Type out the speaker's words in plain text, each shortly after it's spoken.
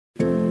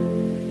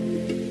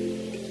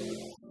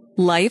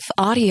Life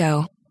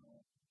Audio.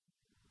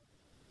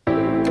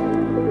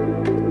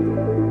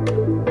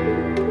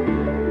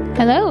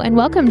 Hello and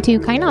welcome to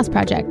Kainos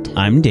Project.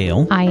 I'm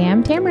Dale. I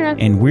am Tamara.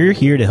 And we're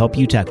here to help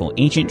you tackle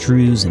ancient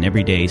truths in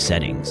everyday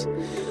settings.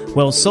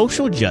 Well,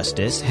 social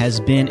justice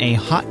has been a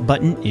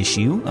hot-button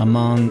issue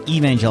among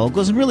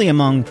evangelicals and really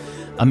among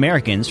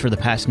Americans for the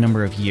past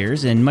number of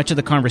years, and much of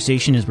the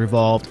conversation has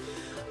revolved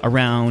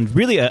around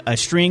really a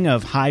string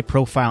of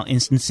high-profile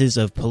instances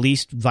of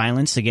police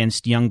violence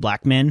against young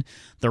black men,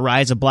 the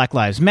rise of Black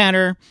Lives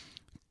Matter,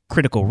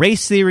 critical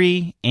race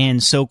theory,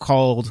 and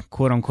so-called,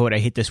 quote-unquote, I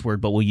hate this word,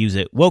 but we'll use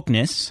it,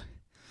 wokeness.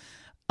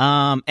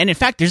 And in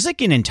fact, there's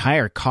like an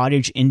entire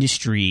cottage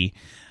industry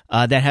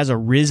that has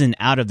arisen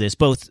out of this,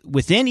 both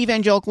within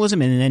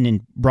evangelicalism and then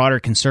in broader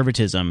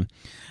conservatism,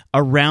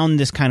 around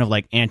this kind of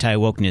like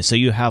anti-wokeness. So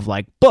you have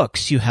like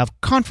books, you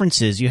have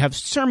conferences, you have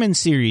sermon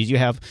series, you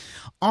have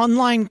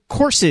online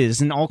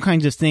courses and all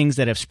kinds of things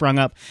that have sprung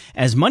up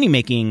as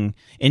money-making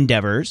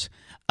endeavors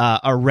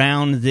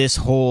around this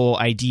whole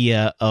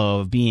idea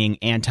of being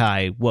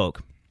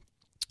anti-woke.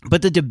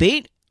 But the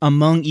debate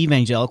among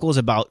evangelicals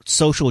about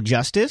social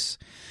justice,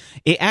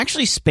 it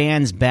actually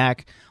spans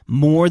back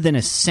more than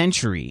a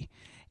century.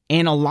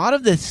 And a lot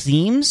of the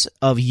themes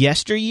of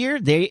yesteryear,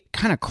 they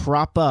kind of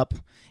crop up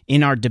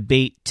in our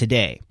debate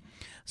today.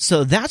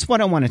 So that's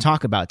what I want to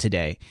talk about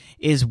today,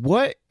 is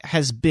what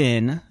has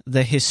been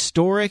the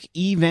historic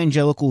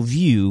evangelical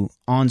view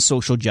on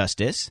social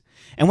justice.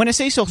 And when I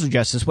say social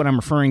justice, what I'm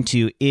referring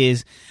to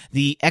is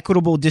the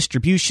equitable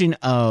distribution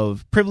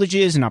of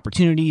privileges and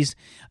opportunities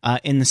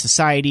in the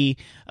society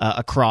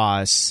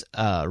across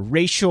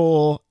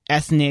racial,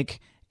 ethnic,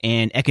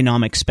 and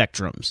economic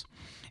spectrums.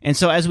 And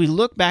so as we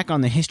look back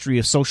on the history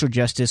of social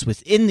justice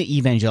within the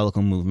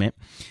evangelical movement,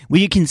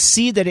 we can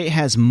see that it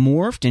has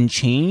morphed and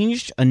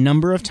changed a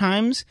number of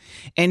times.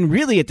 And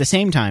really at the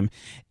same time,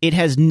 it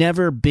has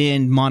never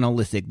been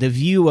monolithic. The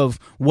view of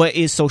what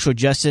is social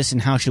justice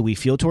and how should we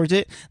feel towards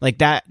it, like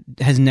that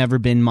has never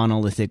been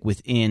monolithic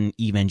within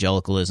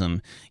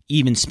evangelicalism,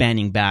 even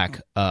spanning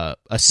back a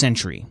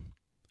century.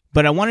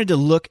 But I wanted to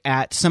look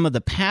at some of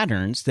the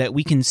patterns that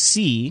we can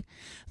see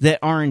that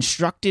are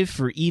instructive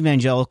for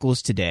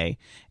evangelicals today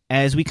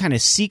as we kind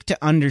of seek to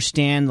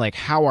understand like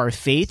how our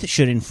faith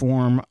should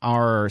inform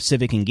our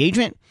civic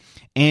engagement,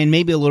 and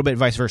maybe a little bit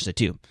vice versa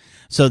too.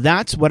 So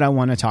that's what I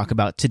want to talk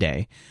about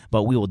today,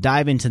 but we will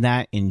dive into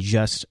that in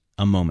just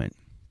a moment.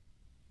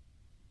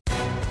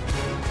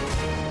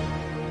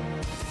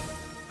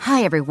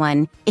 Hi,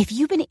 everyone. If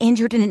you've been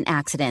injured in an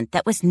accident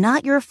that was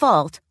not your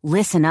fault,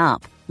 listen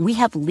up. We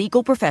have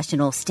legal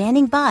professionals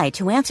standing by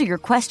to answer your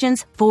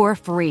questions for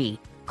free.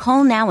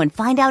 Call now and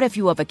find out if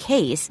you have a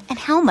case and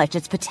how much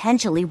it's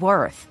potentially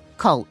worth.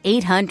 Call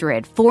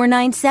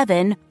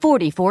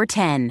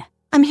 800-497-4410.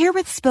 I'm here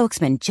with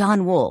spokesman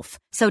John Wolf.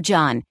 So,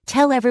 John,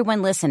 tell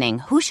everyone listening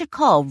who should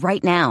call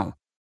right now.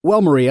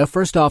 Well, Maria,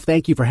 first off,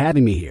 thank you for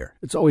having me here.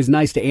 It's always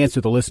nice to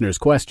answer the listeners'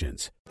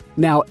 questions.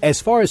 Now,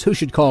 as far as who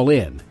should call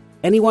in,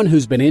 anyone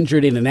who's been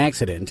injured in an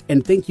accident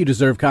and think you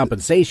deserve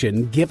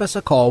compensation, give us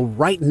a call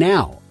right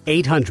now.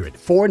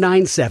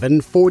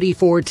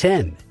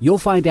 800-497-4410. You'll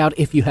find out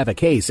if you have a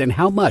case and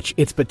how much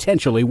it's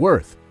potentially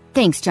worth.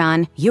 Thanks,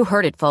 John. You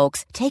heard it,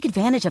 folks. Take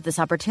advantage of this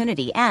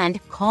opportunity and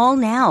call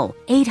now.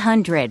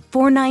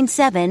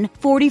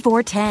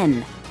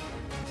 800-497-4410.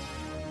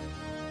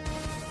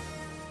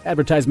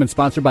 Advertisement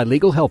sponsored by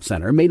Legal Help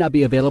Center. May not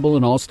be available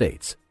in all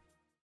states.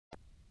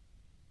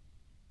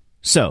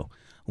 So,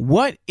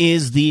 what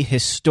is the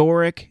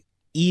historic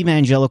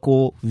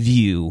evangelical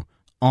view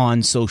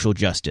on social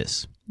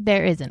justice?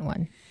 There isn't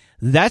one.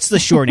 That's the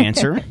short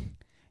answer,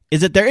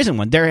 is that there isn't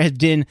one. There has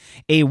been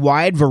a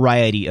wide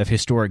variety of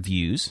historic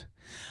views,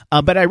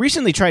 but I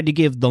recently tried to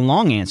give the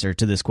long answer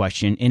to this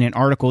question in an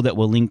article that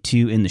we'll link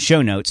to in the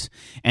show notes,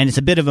 and it's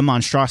a bit of a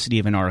monstrosity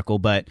of an article,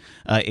 but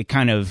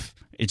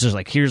it's just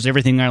like, here's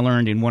everything I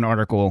learned in one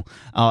article,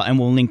 and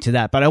we'll link to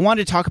that. But I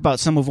wanted to talk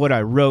about some of what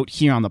I wrote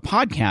here on the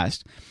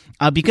podcast,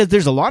 because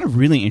there's a lot of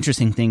really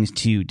interesting things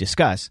to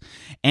discuss.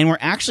 And we're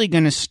actually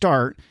going to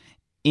start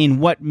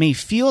in what may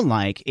feel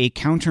like a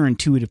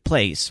counterintuitive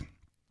place,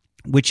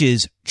 which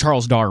is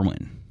Charles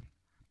Darwin.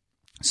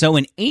 So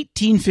in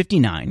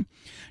 1859,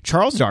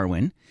 Charles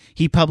Darwin,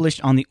 he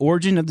published On the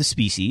Origin of the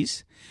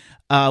Species,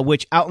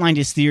 which outlined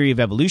his theory of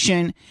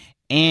evolution.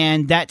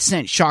 And that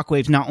sent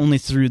shockwaves not only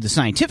through the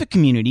scientific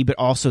community, but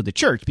also the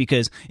church,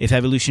 because if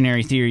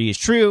evolutionary theory is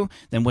true,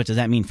 then what does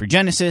that mean for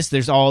Genesis?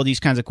 There's all these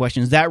kinds of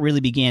questions. That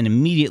really began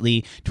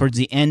immediately towards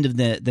the end of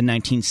the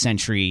 19th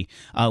century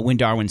when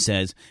Darwin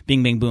says,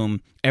 bing, bang,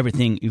 boom,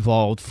 everything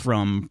evolved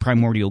from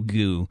primordial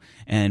goo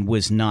and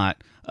was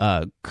not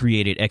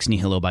created ex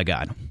nihilo by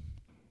God.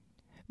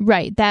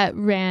 Right. That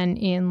ran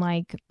in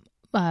like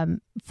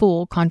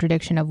full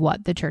contradiction of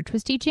what the church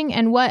was teaching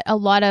and what a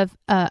lot of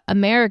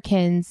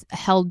Americans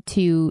held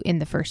to in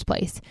the first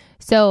place.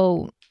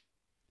 So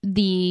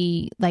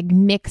the like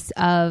mix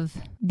of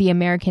the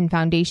American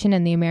foundation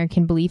and the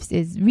American beliefs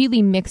is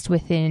really mixed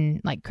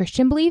within like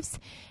Christian beliefs.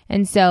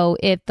 And so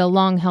if the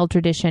long held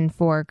tradition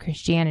for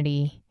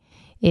Christianity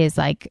is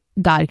like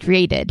God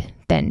created,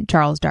 then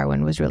Charles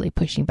Darwin was really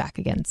pushing back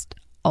against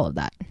all of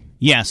that.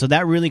 Yeah, so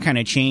that really kind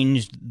of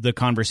changed the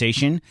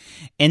conversation.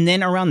 And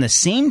then around the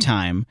same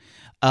time,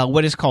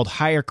 what is called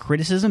higher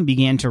criticism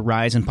began to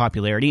rise in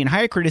popularity. And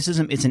higher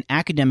criticism is an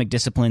academic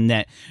discipline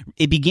that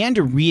it began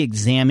to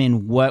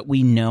re-examine what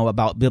we know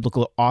about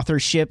biblical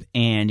authorship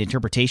and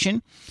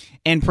interpretation.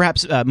 And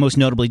perhaps most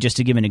notably, just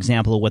to give an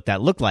example of what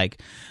that looked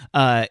like,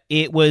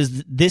 it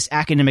was this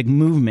academic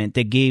movement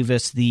that gave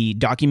us the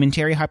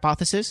documentary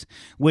hypothesis,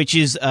 which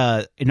is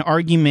an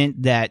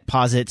argument that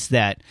posits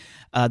that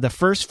the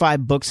first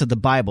 5 books of the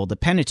Bible, the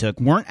Pentateuch,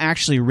 weren't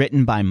actually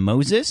written by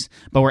Moses,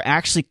 but were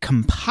actually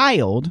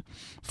compiled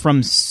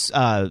from,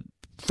 I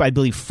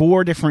believe,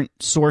 4 different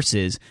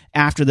sources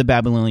after the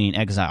Babylonian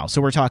exile.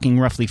 So we're talking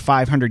roughly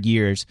 500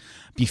 years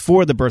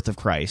before the birth of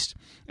Christ,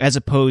 as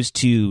opposed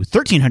to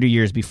 1,300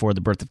 years before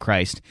the birth of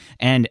Christ,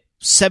 and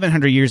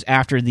 700 years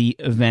after the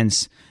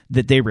events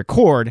that they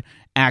record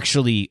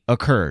actually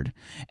occurred.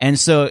 And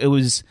so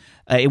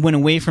it went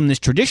away from this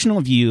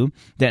traditional view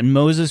that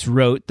Moses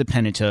wrote the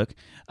Pentateuch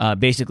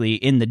basically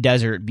in the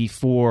desert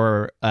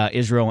before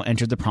Israel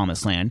entered the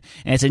Promised Land.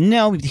 And it said,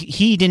 no,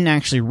 he didn't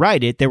actually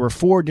write it. There were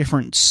 4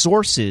 different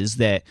sources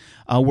that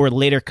were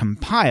later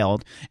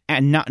compiled,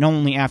 and not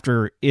only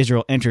after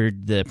Israel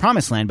entered the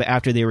Promised Land, but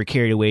after they were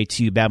carried away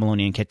to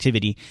Babylonian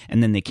captivity,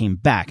 and then they came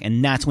back.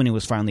 And that's when it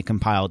was finally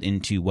compiled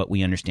into what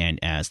we understand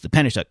as the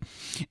Pentateuch.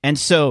 And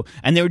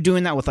they were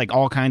doing that with like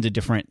all kinds of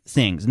different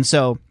things. And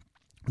so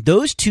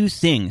those 2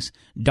 things,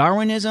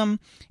 Darwinism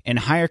and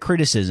higher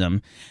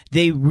criticism,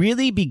 they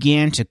really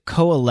began to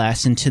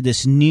coalesce into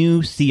this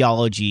new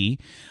theology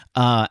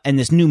and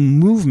this new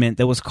movement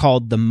that was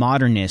called the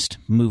modernist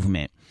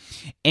movement.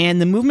 And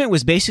the movement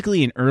was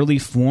basically an early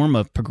form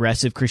of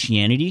progressive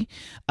Christianity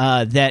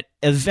that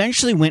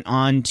eventually went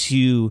on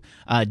to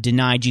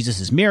deny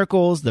Jesus'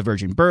 miracles, the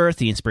virgin birth,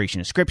 the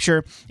inspiration of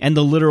Scripture, and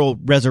the literal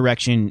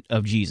resurrection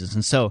of Jesus.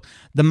 And so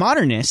the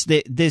modernists,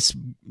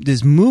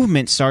 this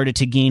movement started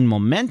to gain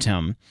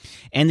momentum,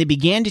 and they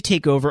began to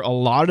take over a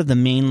lot of the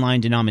mainline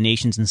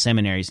denominations and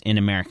seminaries in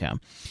America.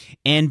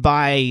 And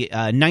by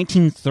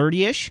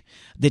 1930-ish,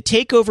 the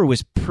takeover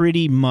was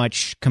pretty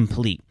much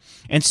complete.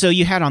 And so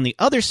you had on the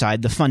other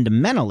side the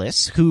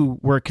fundamentalists, who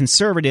were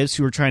conservatives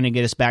who were trying to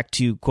get us back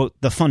to, quote,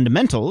 the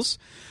fundamentals.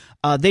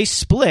 They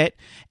split,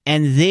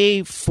 and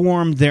they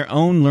formed their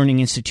own learning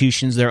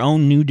institutions, their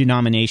own new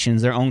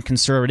denominations, their own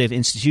conservative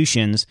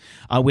institutions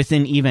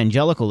within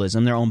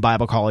evangelicalism, their own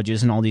Bible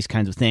colleges and all these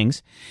kinds of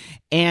things.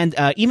 And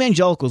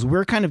evangelicals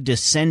were kind of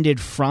descended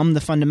from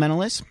the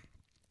fundamentalists.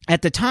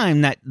 At the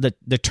time, that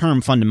the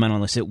term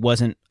fundamentalist, it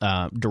wasn't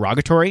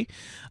derogatory.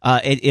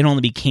 It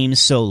only became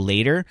so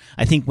later.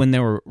 I think when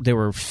there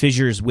were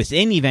fissures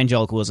within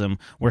evangelicalism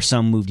where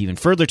some moved even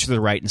further to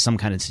the right and some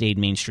kind of stayed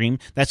mainstream.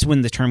 That's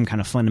when the term kind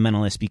of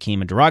fundamentalist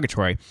became a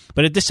derogatory.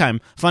 But at this time,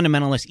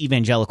 fundamentalist,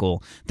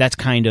 evangelical, that's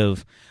kind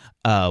of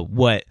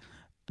what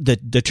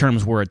the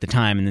terms were at the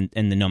time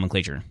in the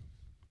nomenclature.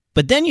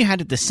 But then you had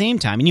at the same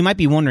time, and you might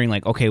be wondering,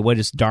 like, okay, what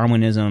does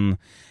Darwinism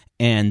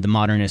and the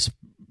modernist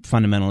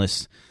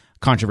fundamentalist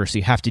controversy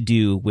have to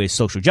do with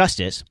social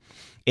justice?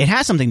 It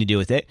has something to do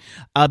with it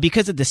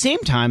because at the same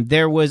time,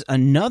 there was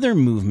another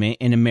movement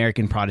in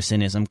American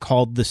Protestantism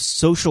called the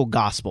social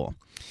gospel.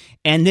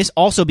 And this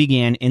also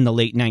began in the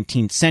late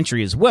 19th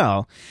century as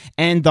well.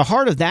 And the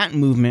heart of that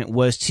movement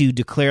was to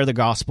declare the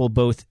gospel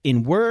both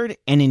in word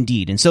and in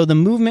deed. And so the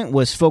movement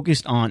was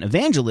focused on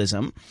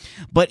evangelism,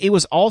 but it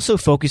was also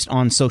focused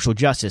on social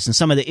justice. And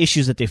some of the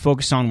issues that they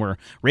focused on were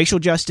racial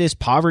justice,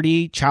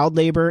 poverty, child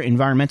labor,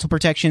 environmental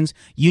protections,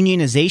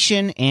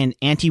 unionization, and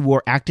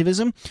anti-war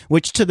activism,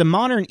 which to the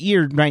modern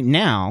ear right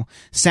now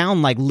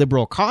sound like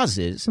liberal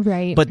causes.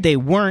 Right. But they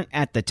weren't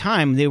at the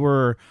time. They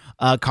were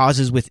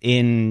causes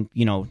within,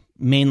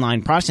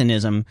 mainline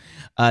Protestantism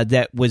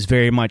that was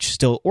very much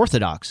still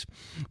orthodox.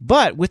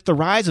 But with the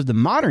rise of the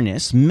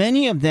modernists,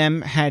 many of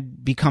them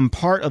had become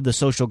part of the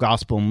social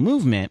gospel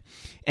movement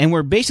and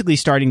were basically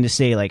starting to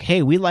say, like,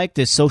 hey, we like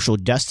this social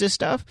justice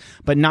stuff,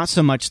 but not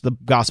so much the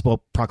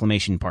gospel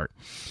proclamation part.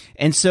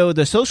 And so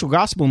the social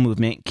gospel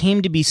movement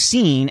came to be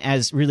seen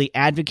as really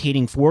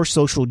advocating for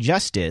social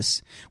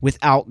justice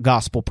without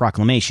gospel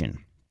proclamation.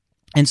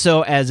 And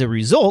so as a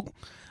result,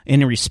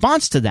 in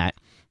response to that,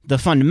 the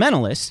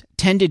fundamentalists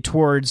tended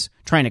towards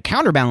trying to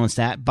counterbalance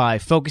that by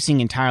focusing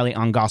entirely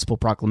on gospel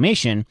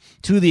proclamation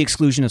to the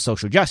exclusion of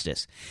social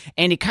justice.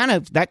 And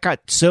that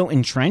got so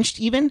entrenched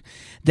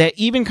that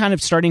even kind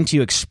of starting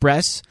to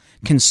express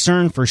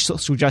concern for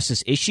social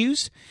justice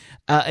issues,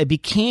 it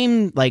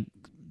became like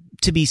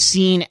to be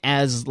seen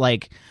as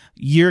like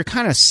you're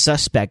kind of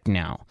suspect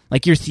now.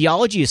 Like your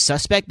theology is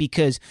suspect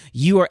because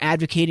you are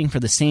advocating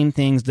for the same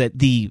things that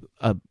the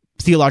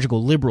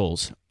theological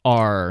liberals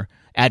are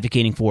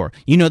advocating for.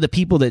 You know, the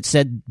people that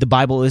said the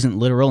Bible isn't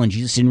literal and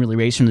Jesus didn't really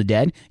raise from the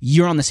dead,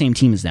 you're on the same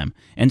team as them.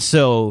 And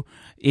so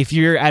if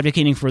you're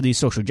advocating for these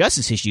social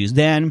justice issues,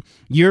 then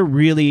you're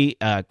really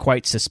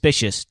quite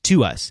suspicious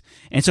to us.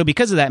 And so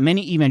because of that,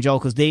 many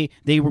evangelicals, they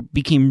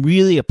became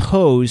really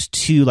opposed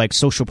to like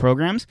social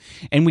programs.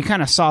 And we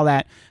kind of saw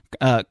that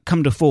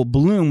come to full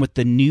bloom with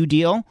the New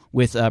Deal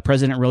with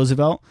President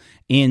Roosevelt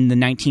in the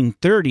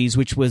 1930s,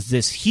 which was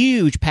this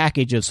huge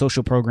package of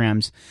social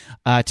programs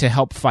to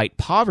help fight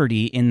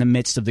poverty in the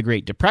midst of the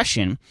Great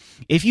Depression.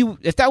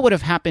 If that would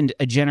have happened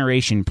a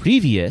generation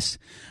previous,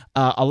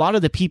 a lot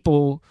of the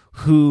people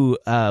who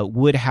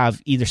would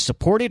have either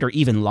supported or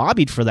even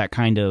lobbied for that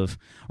kind of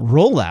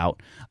rollout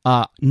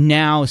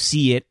now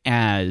see it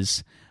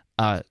as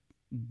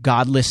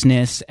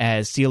godlessness,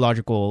 as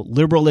theological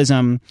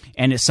liberalism,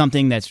 and it's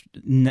something that's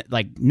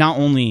not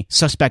only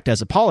suspect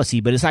as a policy,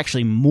 but it's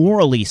actually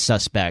morally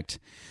suspect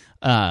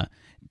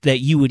that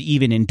you would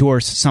even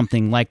endorse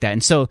something like that.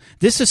 And so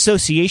this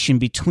association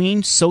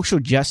between social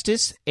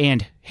justice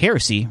and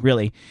heresy,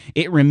 really,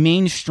 it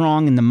remains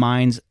strong in the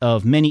minds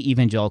of many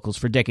evangelicals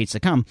for decades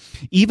to come,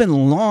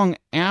 even long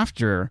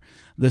after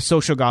the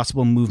social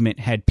gospel movement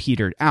had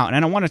petered out.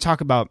 And I want to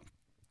talk about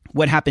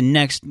what happened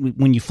next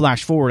when you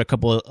flash forward a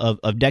couple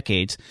of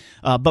decades.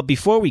 But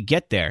before we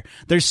get there,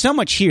 there's so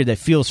much here that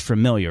feels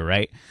familiar,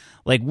 right?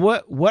 Like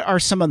what are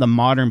some of the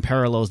modern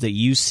parallels that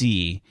you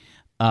see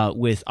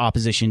with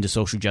opposition to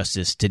social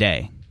justice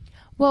today?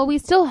 Well, we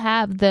still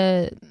have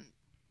the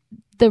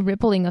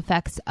rippling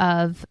effects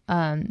of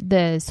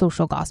the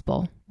social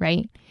gospel,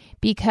 right?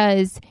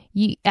 Because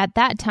at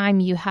that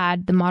time you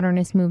had the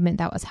modernist movement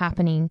that was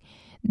happening,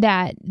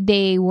 that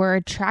they were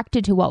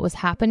attracted to what was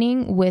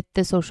happening with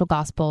the social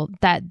gospel,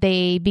 that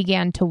they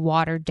began to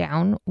water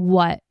down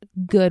what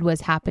good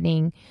was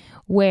happening,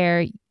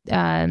 where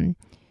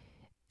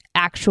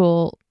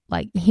actual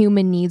like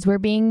human needs were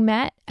being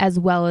met as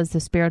well as the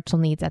spiritual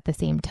needs at the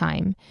same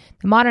time.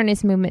 The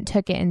modernist movement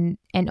took it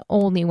and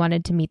only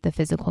wanted to meet the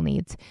physical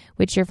needs,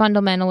 which your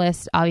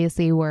fundamentalists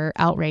obviously were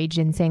outraged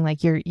and saying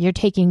like you're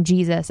taking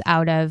Jesus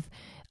out of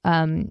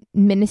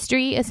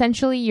ministry.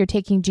 Essentially, you're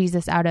taking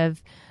Jesus out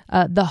of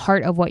the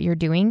heart of what you're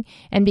doing.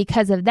 And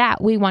because of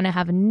that, we want to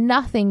have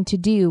nothing to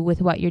do with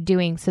what you're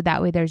doing. So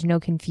that way there's no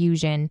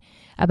confusion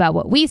about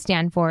what we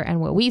stand for. And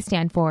what we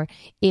stand for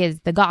is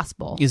the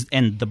gospel.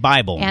 And the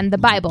Bible. And the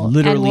Bible.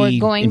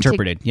 Literally and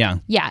interpreted. Yeah.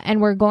 And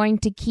we're going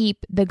to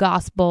keep the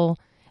gospel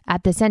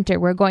at the center.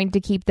 We're going to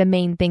keep the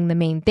main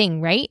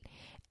thing, right?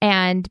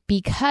 And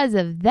because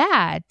of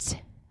that,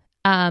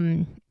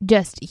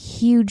 just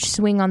huge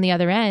swing on the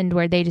other end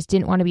where they just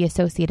didn't want to be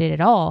associated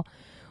at all.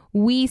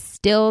 We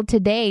still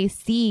today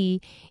see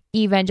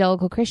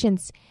evangelical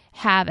Christians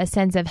have a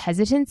sense of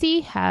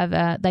hesitancy,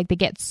 they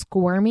get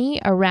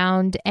squirmy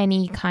around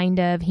any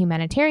kind of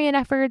humanitarian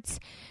efforts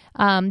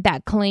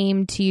that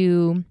claim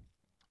to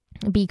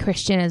be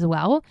Christian as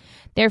well.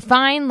 They're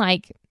fine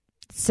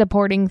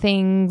supporting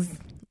things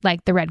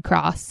like the Red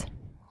Cross,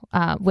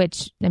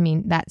 which, I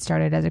mean, that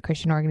started as a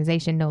Christian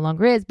organization, no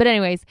longer is. But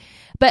anyways,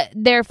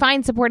 they're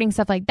fine supporting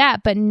stuff like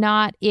that, but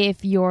not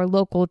if your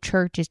local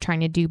church is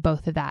trying to do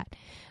both of that.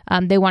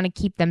 They want to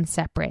keep them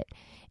separate.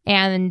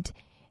 And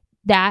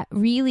that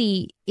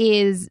really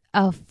is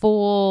a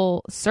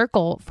full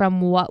circle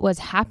from what was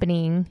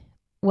happening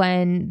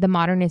when the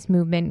modernist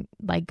movement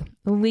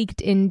leaked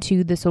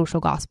into the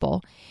social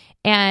gospel.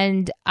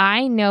 And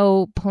I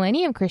know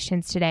plenty of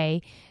Christians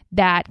today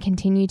that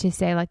continue to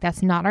say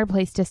that's not our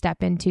place to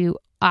step into.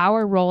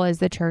 Our role as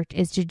the church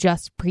is to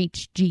just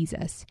preach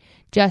Jesus,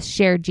 just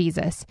share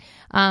Jesus.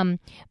 But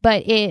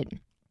it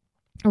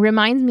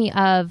reminds me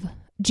of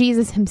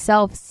Jesus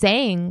himself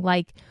saying,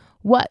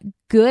 what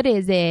good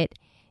is it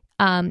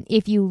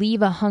if you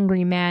leave a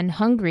hungry man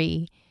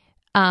hungry,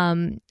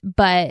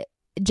 but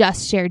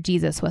just share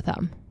Jesus with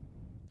him?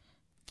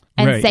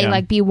 And right, say,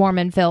 yeah. Be warm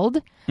and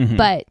filled,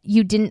 but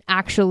you didn't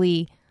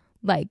actually,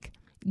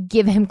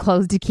 give him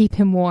clothes to keep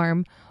him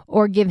warm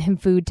or give him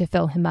food to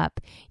fill him up.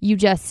 You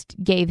just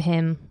gave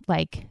him,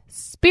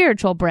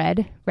 spiritual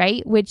bread,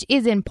 right? Which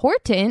is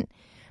important,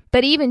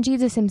 but even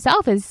Jesus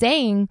himself is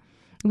saying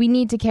we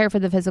need to care for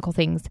the physical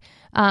things.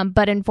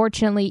 But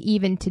unfortunately,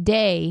 even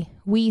today,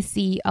 we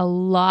see a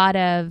lot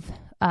of,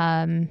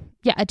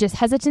 just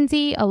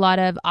hesitancy, a lot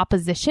of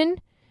opposition.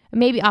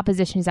 Maybe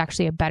opposition is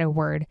actually a better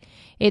word.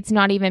 It's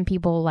not even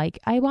people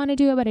I want to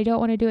do it, but I don't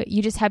want to do it.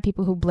 You just have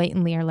people who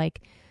blatantly are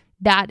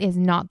that is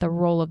not the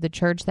role of the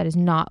church. That is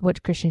not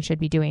what Christians should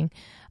be doing.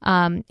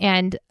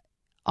 And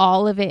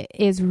all of it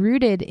is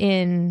rooted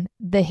in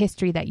the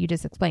history that you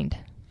just explained.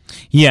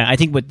 Yeah, I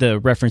think what the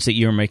reference that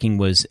you were making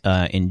was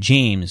in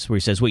James, where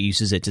he says, what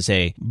use is it to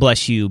say,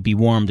 bless you, be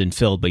warmed and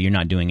filled, but you're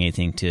not doing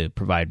anything to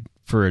provide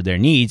for their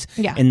needs?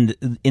 Yeah. In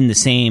the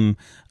same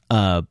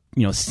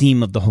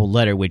theme of the whole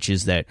letter, which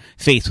is that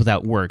faith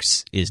without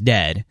works is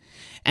dead.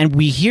 And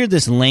we hear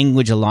this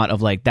language a lot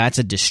of that's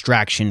a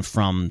distraction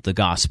from the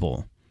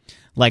gospel.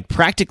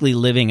 Practically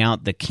living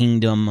out the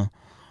kingdom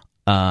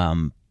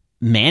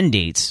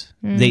mandates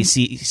they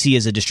see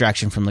as a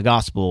distraction from the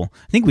gospel.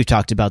 I think we've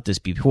talked about this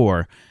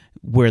before,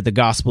 where the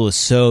gospel is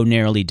so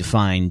narrowly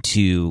defined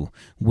to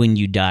when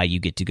you die, you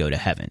get to go to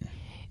heaven.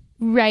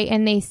 Right,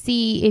 and they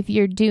see if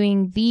you're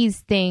doing these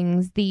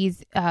things,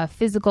 these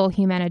physical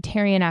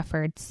humanitarian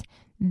efforts,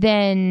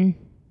 then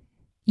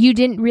you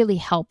didn't really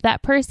help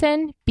that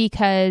person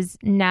because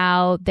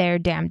now they're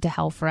damned to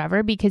hell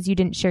forever because you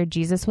didn't share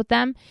Jesus with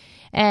them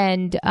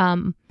and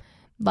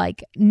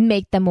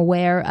make them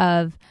aware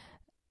of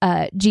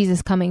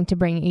Jesus coming to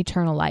bring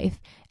eternal life.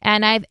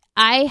 And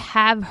I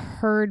have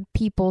heard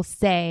people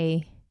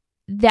say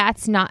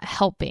that's not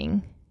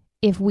helping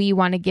if we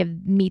want to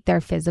meet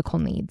their physical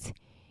needs.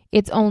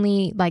 It's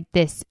only like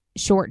this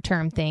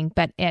short-term thing,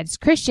 but as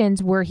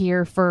Christians, we're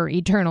here for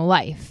eternal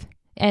life.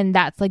 And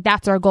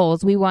that's our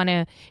goals. We want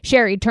to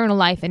share eternal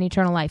life and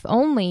eternal life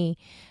only.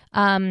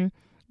 But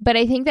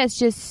I think that's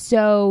just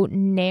so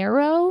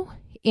narrow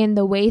in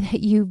the way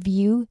that you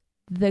view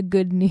the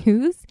good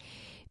news.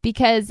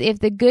 Because if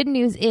the good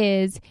news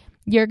is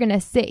you're going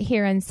to sit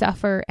here and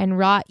suffer and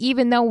rot,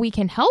 even though we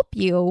can help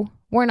you,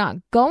 we're not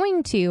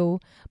going to.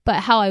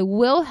 But how I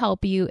will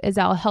help you is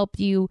I'll help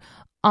you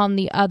on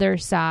the other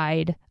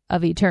side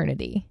of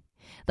eternity.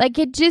 Like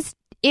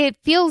it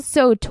feels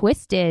so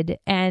twisted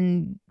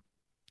and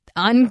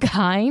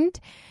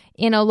unkind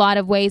in a lot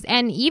of ways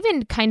and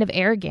even kind of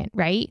arrogant,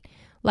 right?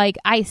 Like,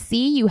 I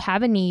see you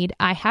have a need.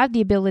 I have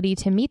the ability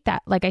to meet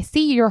that. Like, I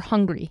see you're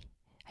hungry.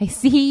 I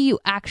see you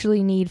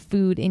actually need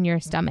food in your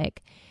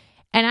stomach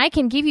and I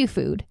can give you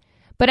food,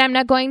 but I'm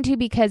not going to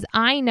because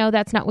I know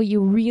that's not what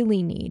you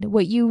really need.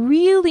 What you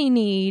really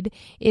need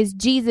is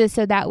Jesus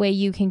so that way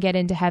you can get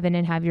into heaven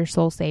and have your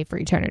soul saved for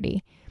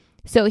eternity.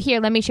 So here,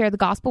 let me share the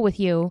gospel with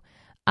you.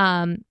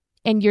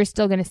 And you're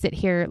still going to sit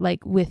here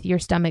like with your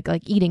stomach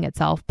like eating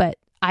itself, but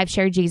I've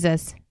shared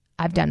Jesus.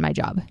 I've done my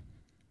job.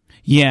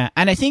 Yeah,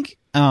 and I think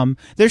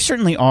there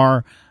certainly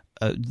are.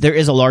 There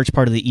is a large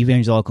part of the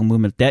evangelical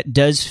movement that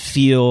does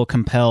feel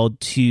compelled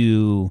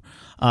to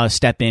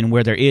step in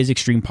where there is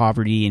extreme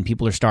poverty and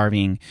people are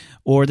starving,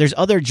 or there's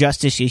other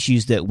justice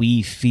issues that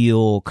we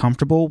feel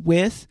comfortable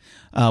with,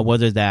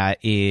 whether that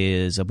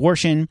is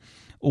abortion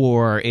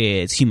or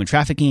it's human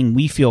trafficking.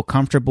 We feel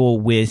comfortable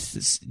with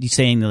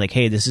saying that, like,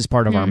 hey, this is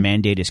part of our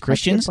mandate as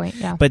Christians. That's a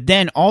good point, yeah. But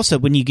then also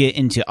when you get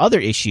into other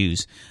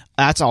issues,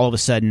 that's all of a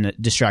sudden a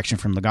distraction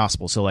from the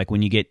gospel. So like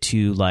when you get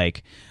to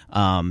like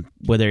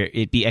whether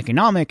it be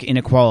economic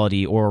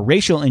inequality or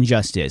racial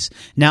injustice,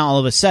 now all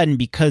of a sudden,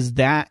 because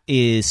that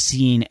is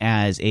seen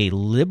as a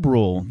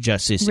liberal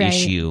justice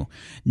issue,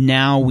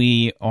 now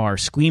we are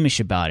squeamish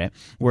about it,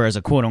 whereas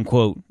a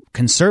quote-unquote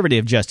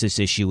conservative justice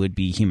issue would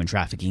be human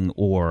trafficking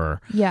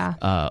or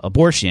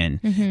abortion.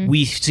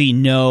 We see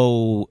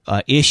no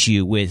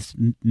issue with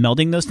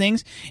melding those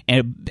things,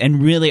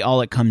 and really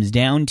all it comes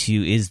down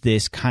to is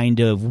this kind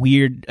of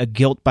weird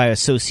guilt by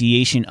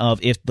association of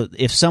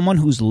if someone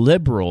who's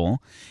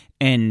liberal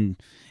and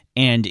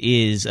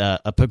is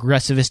a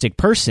progressivistic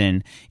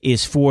person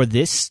is for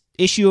this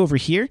issue over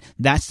here,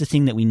 that's the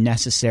thing that we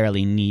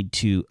necessarily need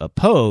to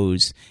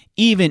oppose,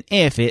 even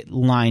if it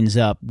lines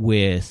up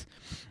with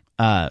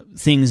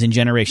things in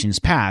generations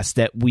past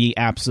that we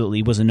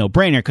absolutely was a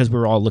no-brainer because we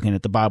were all looking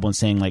at the Bible and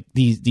saying like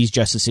these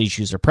justice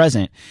issues are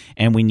present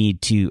and we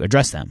need to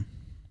address them.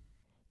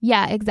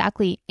 Yeah,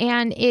 exactly.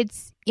 And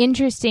it's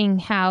interesting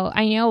how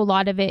I know a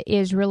lot of it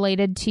is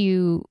related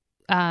to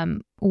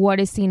what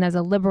is seen as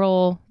a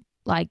liberal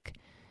like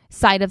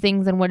side of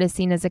things and what is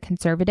seen as a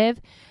conservative.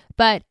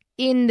 But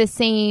in the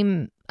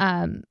same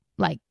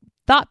like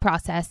thought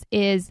process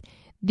is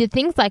the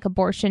things like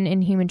abortion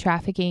and human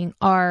trafficking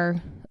are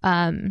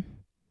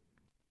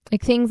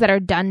like things that are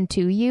done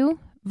to you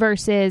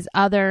versus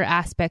other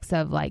aspects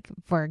of like,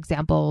 for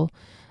example,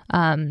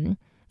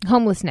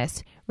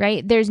 homelessness,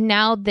 right? There's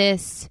now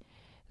this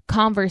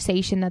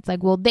conversation that's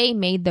like, well, they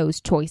made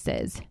those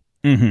choices.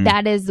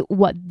 That is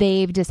what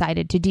they've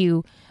decided to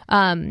do.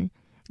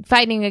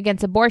 Fighting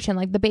against abortion,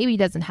 like the baby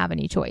doesn't have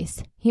any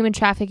choice. Human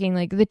trafficking,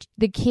 like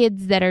the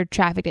kids that are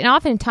trafficked, and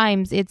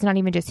oftentimes it's not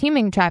even just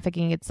human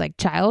trafficking, it's like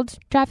child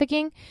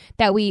trafficking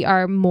that we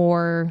are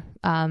more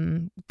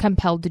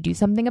compelled to do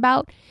something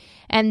about.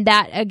 And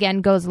that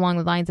again goes along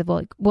the lines of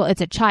like, well,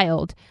 it's a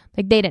child,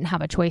 like they didn't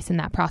have a choice in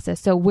that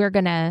process, so we're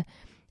gonna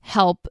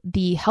help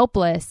the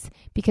helpless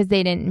because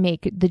they didn't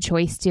make the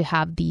choice to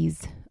have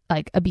these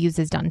like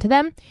abuses done to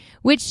them,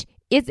 which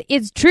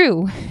is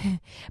true.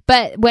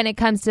 But when it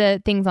comes to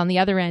things on the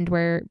other end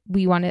where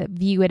we want to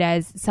view it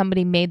as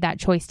somebody made that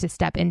choice to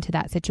step into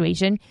that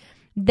situation,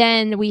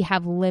 then we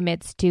have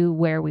limits to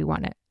where we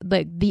want to,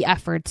 like the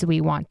efforts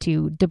we want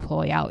to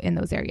deploy out in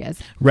those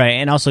areas. Right.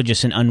 And also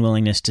just an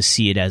unwillingness to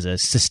see it as a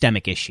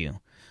systemic issue.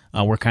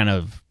 We're kind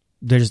of,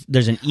 there's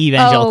an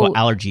evangelical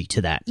allergy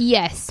to that.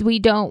 Yes. We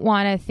don't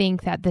want to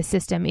think that the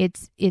system,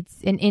 it's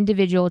an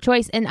individual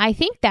choice. And I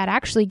think that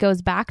actually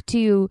goes back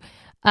to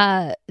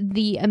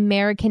the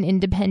American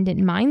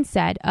independent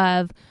mindset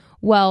of,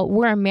 well,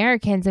 we're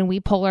Americans and we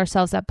pull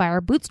ourselves up by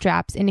our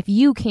bootstraps. And if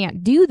you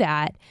can't do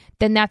that,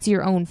 then that's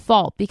your own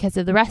fault, because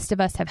if the rest of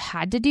us have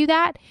had to do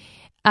that,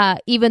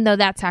 even though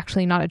that's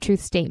actually not a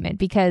truth statement,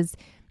 because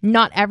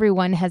not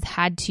everyone has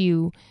had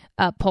to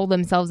pull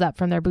themselves up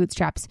from their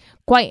bootstraps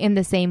quite in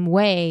the same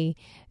way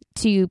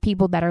to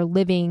people that are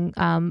living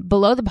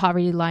below the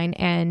poverty line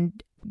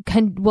and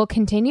will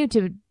continue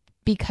to,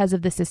 because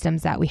of the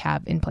systems that we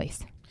have in place.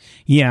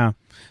 Yeah.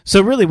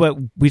 So really what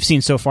we've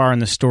seen so far in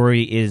the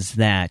story is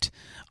that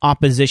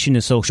opposition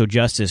to social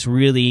justice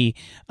really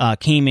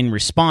came in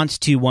response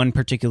to one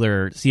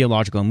particular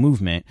theological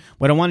movement.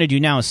 What I want to do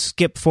now is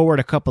skip forward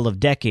a couple of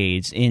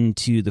decades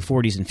into the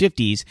 40s and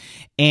 50s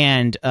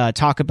and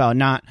talk about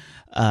not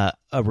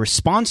a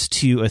response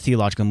to a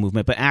theological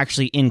movement, but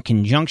actually in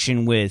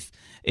conjunction with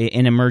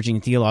an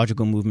emerging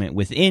theological movement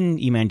within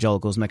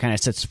evangelicalism that kind of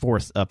sets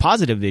forth a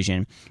positive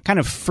vision, kind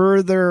of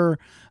further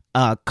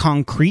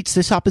concretes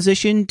this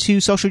opposition to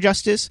social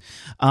justice.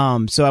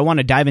 So I want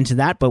to dive into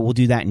that, but we'll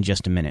do that in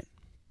just a minute.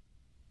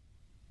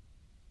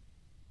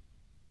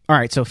 All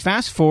right, so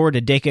fast forward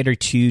a decade or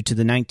two to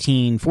the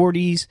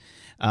 1940s,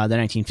 the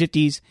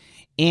 1950s,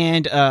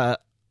 and a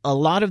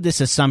lot of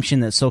this assumption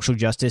that social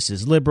justice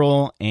is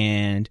liberal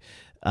and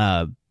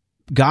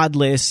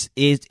godless,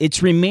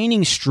 it's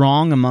remaining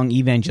strong among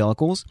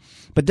evangelicals.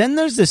 But then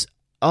there's this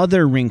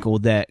other wrinkle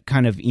that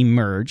kind of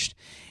emerged,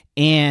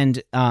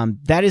 and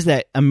that is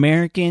that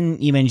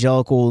American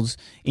evangelicals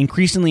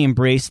increasingly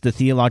embrace the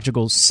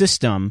theological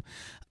system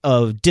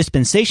of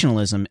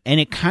dispensationalism, and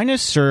it kind of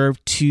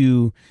served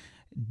to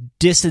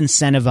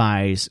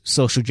disincentivize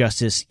social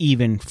justice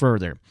even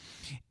further.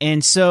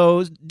 And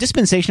so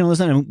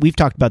dispensationalism, and we've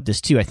talked about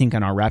this too, I think,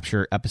 on our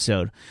Rapture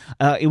episode,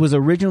 it was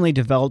originally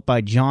developed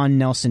by John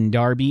Nelson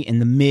Darby in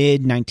the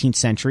mid-19th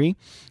century,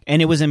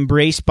 and it was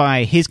embraced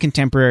by his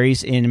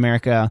contemporaries in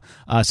America,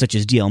 such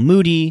as D.L.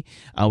 Moody.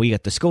 We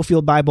got the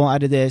Schofield Bible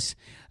out of this.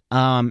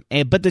 But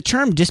the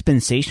term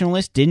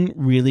dispensationalist didn't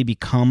really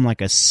become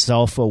like a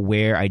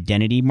self-aware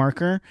identity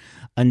marker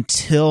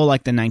until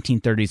like the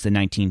 1930s, the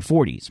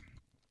 1940s.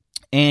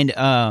 And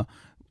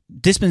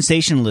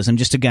dispensationalism,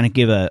 just to kind of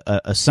give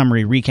a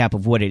summary recap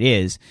of what it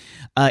is,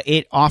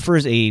 it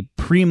offers a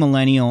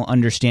premillennial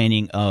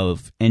understanding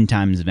of end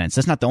times events.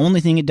 That's not the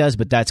only thing it does,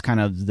 but that's kind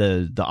of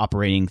the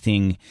operating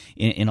thing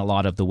in a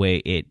lot of the way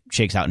it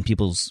shakes out in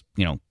people's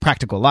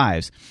practical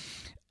lives.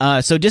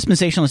 So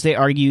dispensationalists, they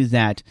argue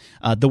that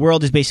the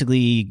world is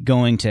basically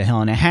going to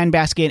hell in a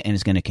handbasket, and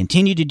it's going to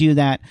continue to do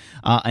that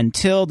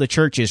until the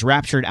church is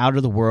raptured out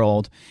of the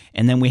world,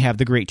 and then we have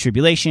the Great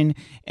Tribulation,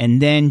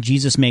 and then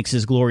Jesus makes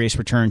his glorious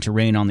return to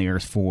reign on the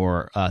earth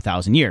for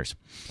 1,000 years.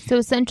 So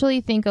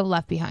essentially think of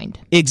Left Behind.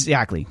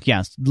 Exactly,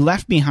 yes.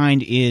 Left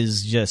Behind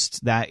is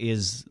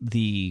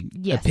the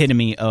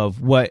epitome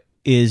of what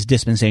is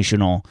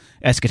dispensational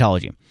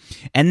eschatology.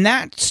 And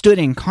that stood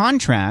in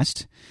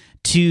contrast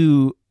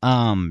to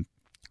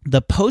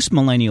the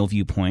postmillennial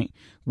viewpoint,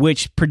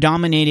 which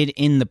predominated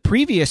in the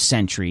previous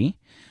century,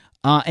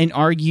 and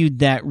argued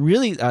that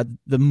really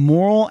the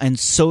moral and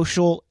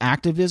social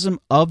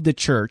activism of the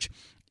church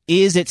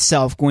is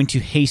itself going to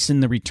hasten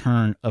the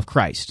return of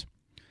Christ.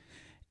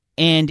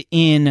 And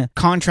in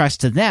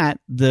contrast to that,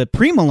 the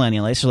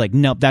premillennialists are like,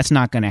 nope, that's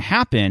not going to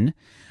happen.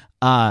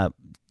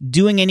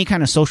 Doing any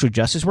kind of social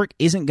justice work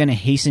isn't going to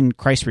hasten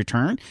Christ's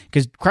return,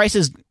 because Christ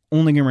is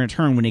only going to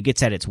return when it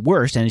gets at its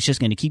worst, and it's just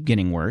going to keep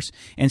getting worse.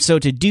 And so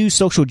to do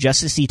social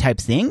justice-y type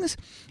things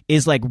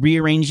is like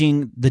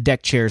rearranging the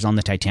deck chairs on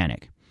the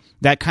Titanic.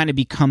 That kind of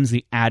becomes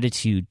the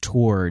attitude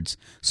towards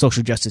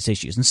social justice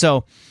issues. And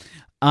so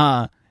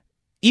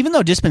even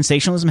though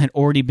dispensationalism had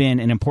already been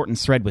an important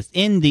thread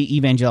within the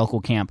evangelical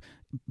camp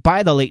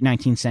by the late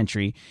 19th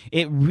century,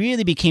 it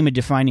really became a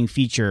defining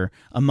feature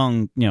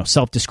among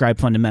self-described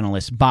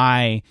fundamentalists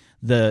by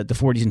the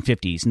 40s and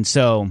 50s. And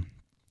so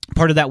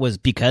part of that was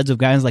because of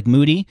guys like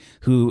Moody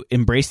who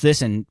embraced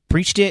this and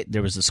preached it.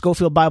 There was the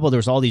Schofield Bible. There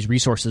was all these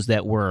resources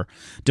that were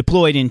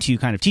deployed into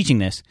kind of teaching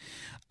this.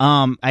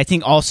 I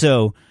think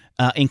also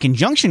in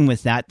conjunction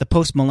with that, the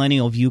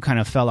postmillennial view kind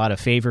of fell out of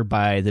favor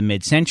by the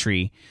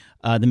mid-century,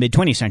 the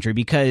mid-20th century,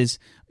 because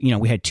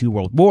we had 2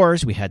 world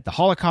wars, we had the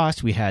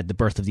Holocaust, we had the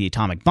birth of the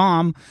atomic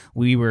bomb,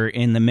 we were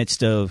in the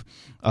midst of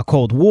a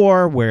Cold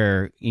War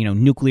where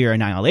nuclear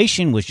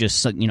annihilation was just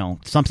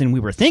something we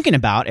were thinking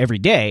about every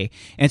day,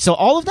 and so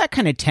all of that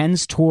kind of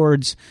tends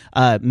towards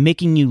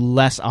making you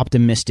less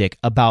optimistic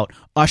about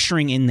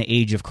ushering in the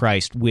age of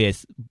Christ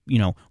with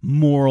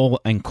moral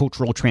and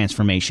cultural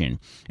transformation.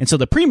 And so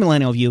the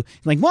premillennial view,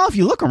 like, well, if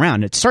you look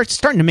around, it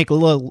starting to make a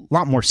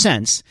lot more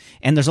sense,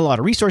 and there's a lot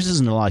of resources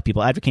and a lot of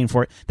people advocating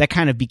for it. That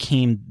kind of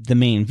became the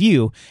main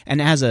view,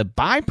 and as a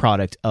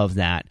byproduct of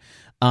that,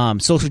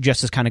 social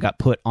justice kind of got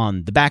put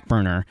on the back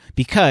burner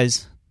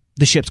because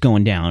the ship's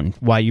going down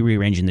while you're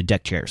rearranging the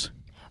deck chairs.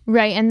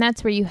 Right, and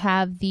that's where you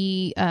have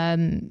the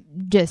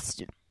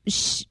just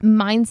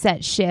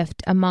mindset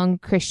shift among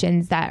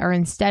Christians that are,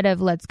 instead of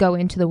let's go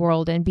into the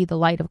world and be the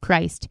light of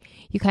Christ,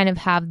 you kind of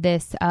have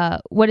this,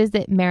 what is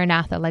it,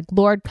 Maranatha, like,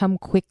 Lord, come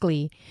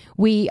quickly.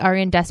 We are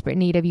in desperate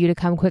need of you to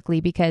come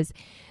quickly, because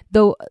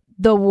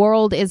the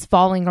world is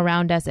falling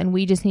around us, and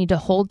we just need to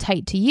hold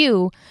tight to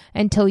you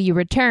until you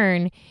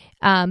return,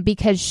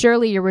 because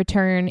surely your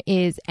return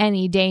is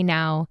any day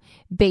now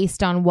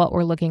based on what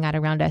we're looking at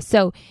around us.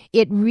 So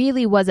it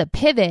really was a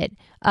pivot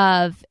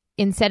of,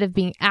 instead of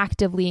being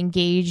actively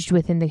engaged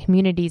within the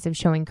communities of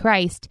showing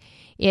Christ,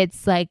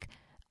 it's like,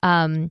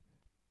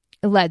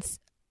 let's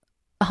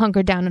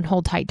hunker down and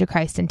hold tight to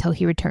Christ until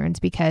he returns,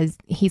 because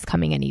he's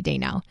coming any day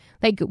now.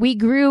 Like, we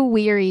grew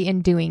weary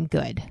in doing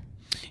good.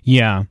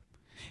 Yeah.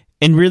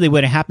 And really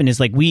what happened is,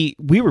 like, we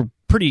were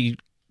pretty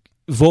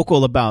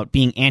vocal about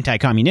being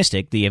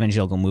anti-communistic, the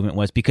evangelical movement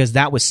was, because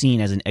that was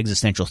seen as an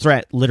existential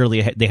threat.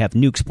 Literally, they have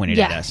nukes pointed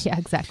at us. Yeah,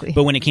 exactly.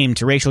 But when it came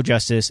to racial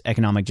justice,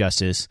 economic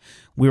justice,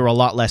 we were a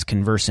lot less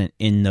conversant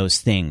in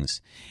those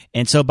things.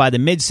 And so by the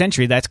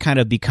mid-century, that's kind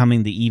of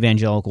becoming the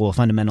evangelical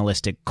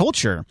fundamentalistic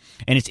culture.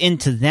 And it's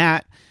into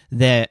that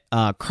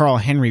Carl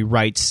Henry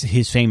writes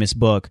his famous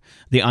book,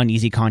 The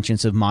Uneasy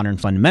Conscience of Modern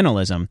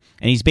Fundamentalism.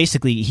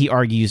 And he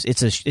argues,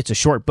 it's a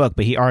short book,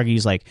 but he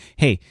argues, like,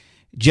 hey,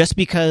 just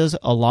because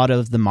a lot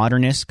of the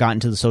modernists got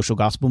into the social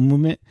gospel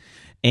movement,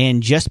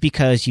 and just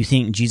because you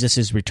think Jesus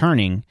is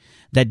returning,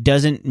 that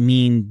doesn't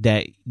mean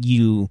that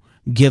you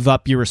give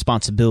up your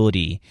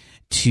responsibility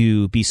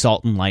to be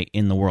salt and light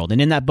in the world. And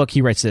in that book,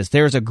 he writes this: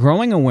 there is a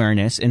growing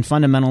awareness in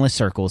fundamentalist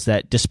circles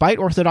that despite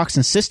Orthodox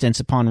insistence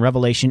upon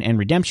revelation and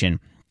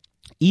redemption,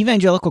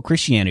 evangelical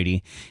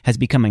Christianity has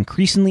become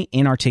increasingly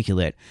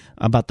inarticulate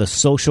about the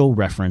social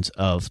reference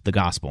of the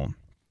gospel.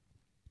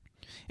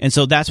 And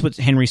so that's what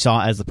Henry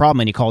saw as the problem,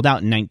 and he called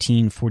out in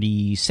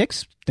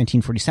 1946,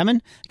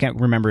 1947. I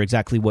can't remember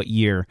exactly what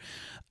year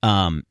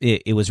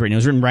it was written. It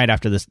was written right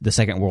after the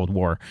Second World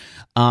War.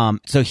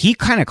 So he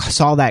kind of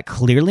saw that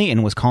clearly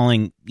and was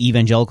calling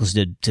evangelicals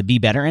to be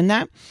better in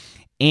that.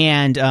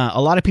 And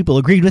a lot of people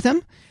agreed with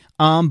him,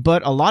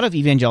 but a lot of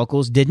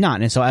evangelicals did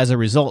not. And so as a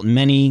result,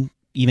 many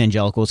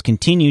evangelicals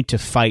continued to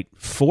fight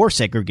for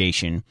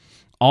segregation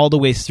all the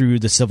way through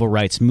the civil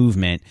rights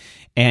movement,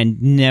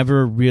 and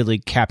never really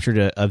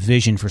captured a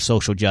vision for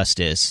social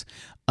justice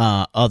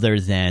other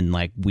than,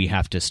 like, we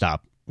have to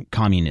stop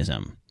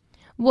communism.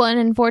 Well, and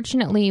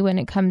unfortunately, when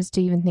it comes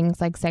to even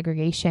things like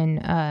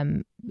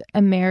segregation,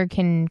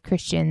 American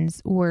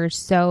Christians were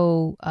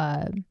so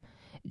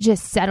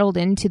just settled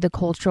into the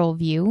cultural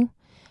view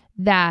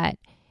that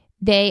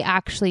they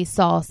actually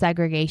saw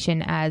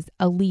segregation as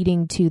a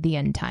leading to the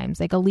end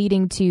times, like a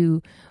leading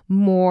to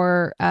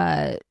more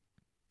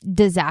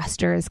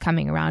disaster is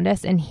coming around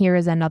us, and here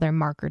is another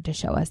marker to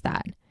show us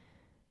that,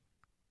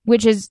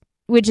 which is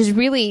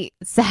really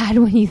sad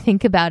when you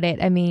think about it.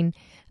 I mean,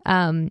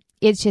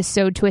 it's just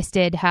so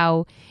twisted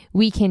how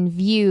we can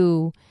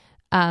view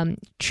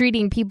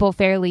treating people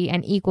fairly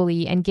and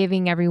equally and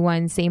giving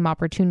everyone same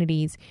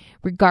opportunities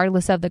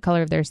regardless of the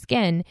color of their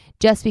skin,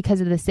 just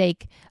because of the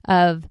sake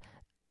of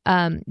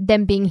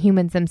them being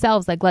humans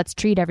themselves. Like, let's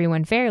treat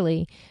everyone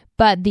fairly.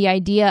 But the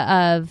idea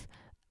of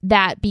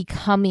that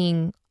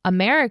becoming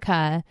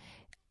America,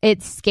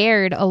 it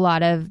scared a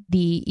lot of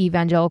the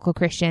evangelical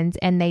Christians,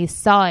 and they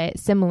saw it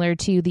similar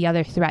to the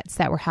other threats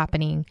that were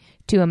happening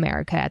to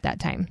America at that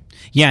time.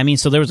 Yeah, I mean,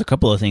 so there was a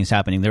couple of things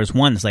happening. There was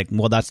one that's like,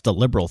 well, that's the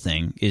liberal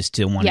thing, is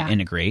to want to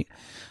integrate.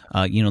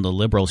 The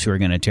liberals who are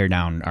going to tear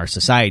down our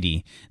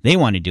society, they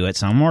want to do it,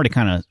 so I'm already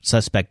kind of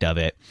suspect of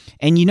it.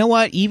 And you know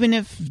what? Even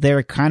if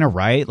they're kind of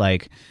right,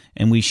 like,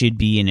 and we should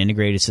be an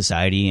integrated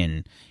society,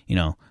 and,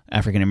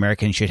 African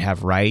Americans should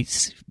have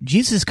rights,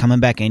 Jesus is coming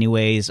back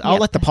anyways. I'll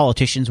let the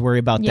politicians worry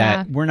about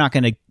that. We're not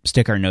going to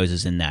stick our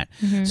noses in that.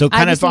 Mm-hmm. So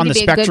kind of on the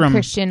spectrum, a good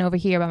Christian over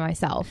here by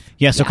myself.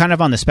 Yeah, so kind of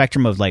on the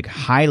spectrum of, like,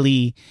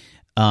 highly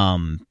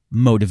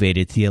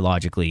motivated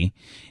theologically,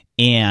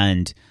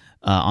 and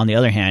on the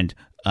other hand,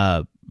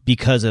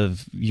 because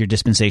of your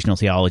dispensational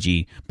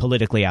theology,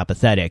 politically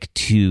apathetic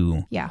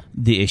to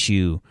the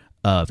issue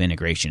of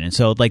integration. And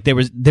so, like, there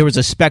was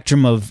a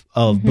spectrum of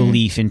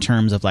belief in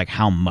terms of, like,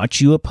 how much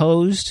you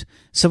opposed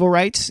civil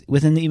rights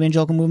within the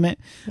evangelical movement.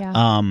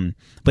 Yeah.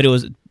 But it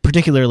was,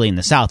 particularly in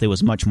the South, it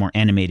was much more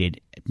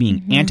animated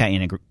being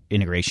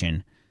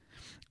anti-integration.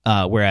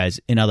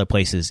 Whereas in other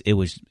places,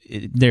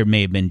 there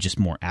may have been just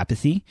more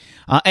apathy.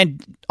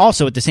 And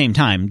also at the same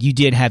time, you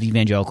did have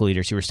evangelical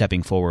leaders who were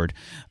stepping forward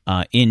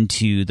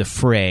into the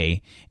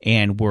fray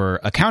and were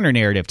a counter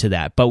narrative to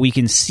that. But we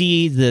can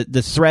see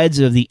the threads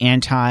of the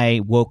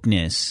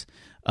anti-wokeness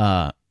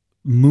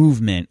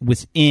movement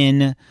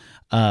within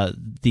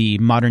the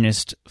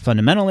modernist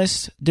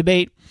fundamentalist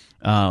debate,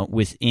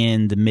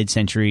 within the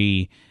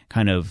mid-century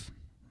kind of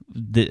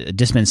the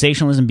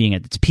dispensationalism being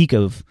at its peak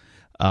of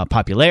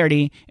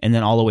popularity, and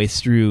then all the way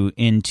through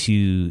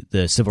into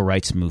the civil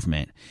rights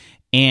movement.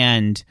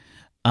 And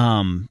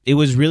it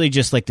was really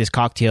just like this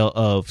cocktail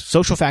of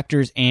social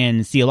factors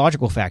and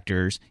theological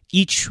factors,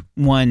 each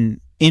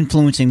one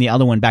influencing the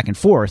other one back and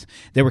forth.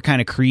 They were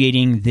kind of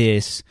creating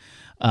this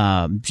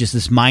just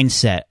this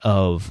mindset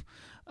of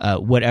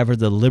whatever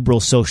the liberal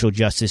social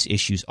justice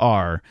issues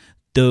are,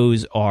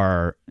 those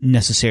are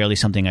necessarily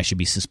something I should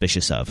be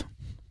suspicious of.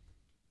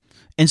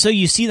 And so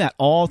you see that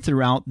all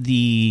throughout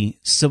the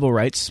civil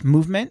rights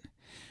movement,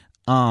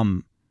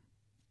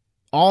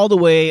 all the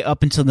way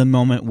up until the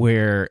moment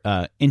where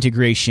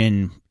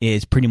integration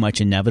is pretty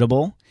much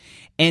inevitable.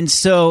 And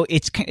so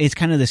it's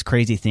kind of this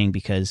crazy thing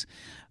because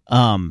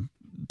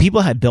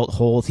people had built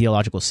whole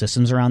theological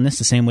systems around this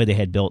the same way they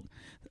had built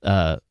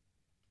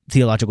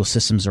theological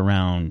systems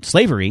around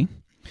slavery.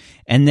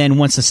 And then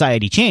once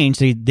society changed,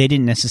 they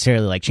didn't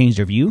necessarily like change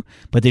their view,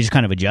 but they just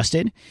kind of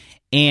adjusted.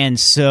 And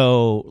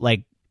so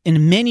like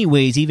in many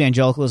ways,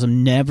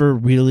 evangelicalism never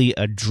really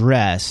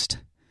addressed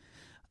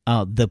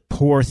the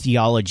poor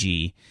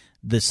theology,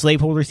 the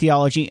slaveholder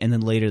theology, and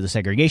then later the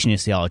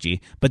segregationist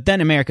theology. But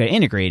then America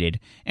integrated,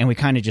 and we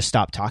kind of just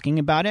stopped talking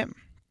about it.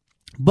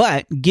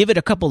 But give it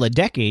a couple of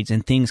decades,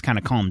 and things kind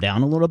of calm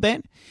down a little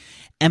bit.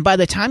 And by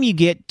the time you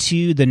get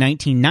to the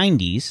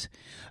 1990s,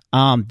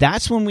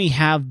 that's when we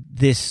have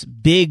this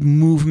big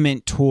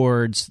movement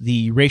towards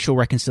the racial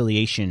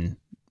reconciliation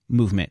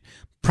movement.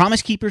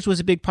 Promise Keepers was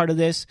a big part of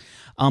this,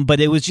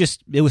 but it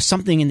was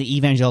something in the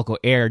evangelical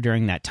era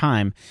during that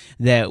time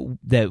that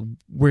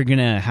we're going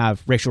to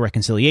have racial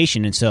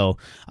reconciliation. And so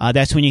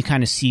that's when you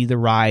kind of see the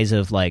rise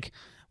of like,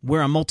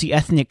 we're a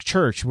multi-ethnic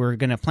church. We're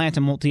going to plant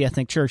a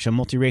multi-ethnic church, a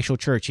multiracial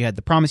church. You had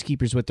the Promise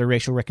Keepers with their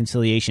racial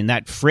reconciliation.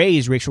 That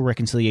phrase, racial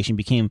reconciliation,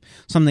 became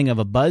something of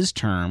a buzz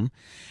term.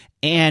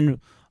 And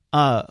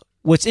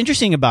what's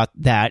interesting about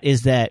that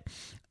is that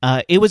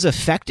it was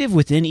effective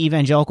within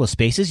evangelical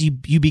spaces.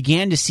 You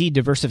began to see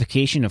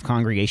diversification of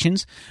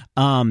congregations.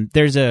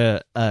 There's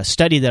a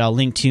study that I'll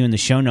link to in the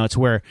show notes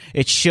where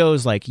it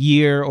shows like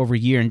year over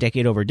year and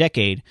decade over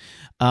decade,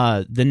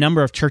 the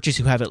number of churches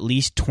who have at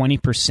least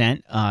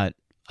 20%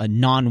 a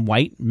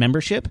non-white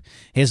membership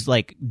has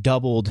like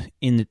doubled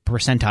in the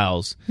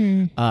percentiles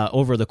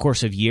over the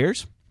course of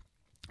years.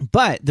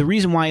 But the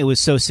reason why it was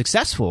so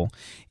successful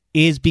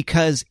is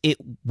because it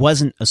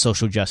wasn't a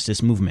social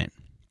justice movement.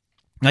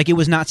 Like, it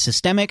was not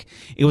systemic.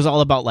 It was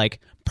all about like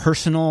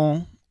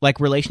personal like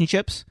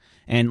relationships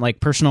and like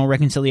personal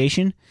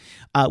reconciliation,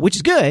 which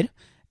is good,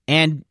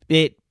 and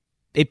it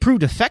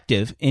proved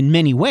effective in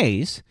many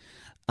ways.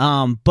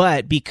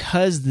 But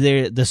because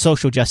the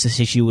social justice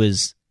issue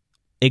was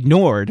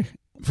ignored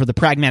for the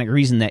pragmatic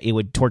reason that it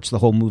would torch the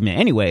whole movement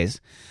anyways,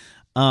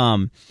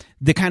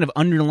 the kind of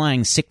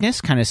underlying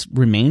sickness kind of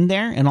remained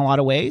there in a lot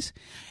of ways.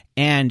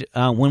 And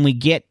when we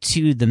get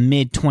to the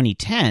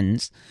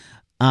mid-2010s,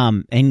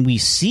 and we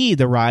see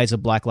the rise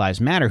of Black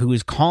Lives Matter, who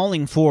is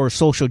calling for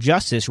social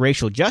justice,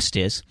 racial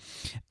justice,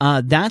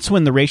 that's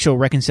when the racial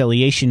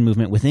reconciliation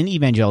movement within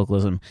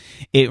evangelicalism,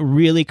 it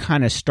really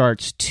kind of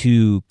starts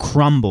to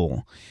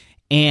crumble.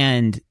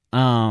 And,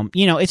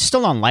 it's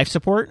still on life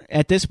support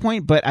at this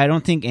point, but I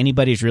don't think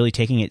anybody's really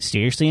taking it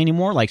seriously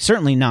anymore. Like,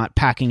 certainly not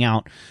packing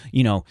out,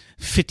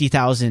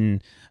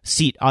 50,000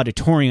 seat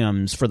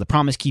auditoriums for the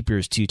Promise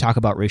Keepers to talk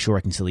about racial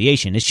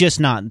reconciliation. It's just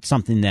not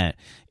something that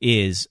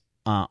is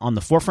on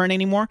the forefront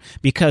anymore,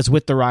 because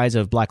with the rise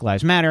of Black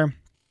Lives Matter,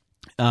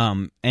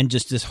 and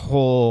just this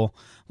whole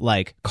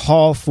like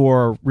call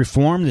for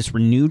reform, this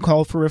renewed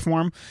call for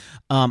reform,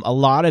 a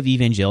lot of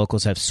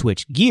evangelicals have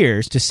switched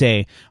gears to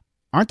say,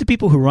 aren't the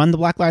people who run the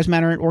Black Lives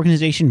Matter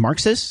organization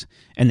Marxists?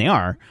 And they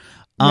are.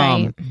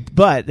 Right.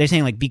 But they're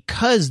saying like,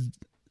 because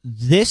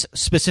this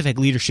specific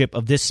leadership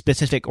of this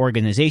specific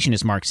organization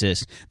is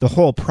Marxist, the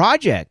whole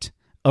project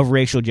of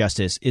racial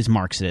justice is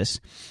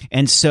Marxist.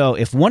 And so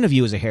if one of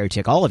you is a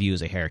heretic, all of you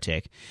is a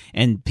heretic.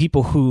 And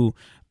people who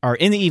are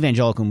in the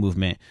evangelical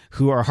movement,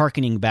 who are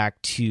hearkening back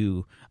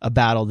to a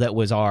battle that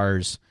was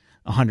ours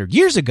 100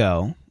 years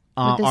ago,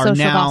 are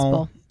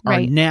now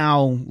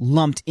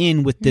lumped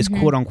in with this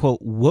quote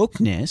unquote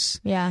wokeness.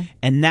 Yeah.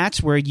 And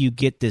that's where you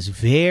get this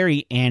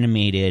very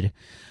animated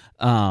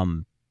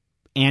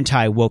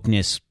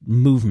anti-wokeness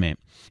movement.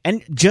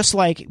 And just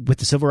like with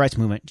the civil rights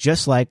movement,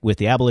 just like with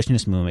the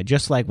abolitionist movement,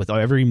 just like with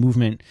every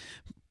movement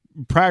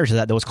prior to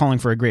that was calling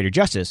for a greater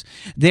justice,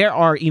 there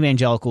are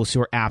evangelicals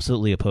who are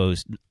absolutely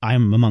opposed.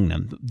 I'm among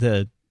them.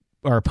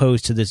 Are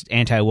opposed to this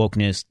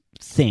anti-wokeness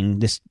thing,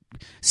 this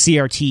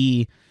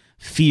CRT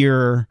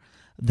fear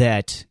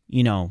that,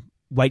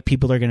 white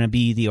people are going to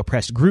be the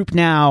oppressed group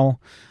now.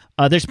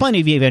 There's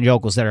plenty of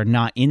evangelicals that are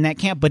not in that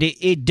camp, but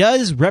it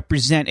does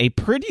represent a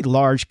pretty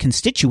large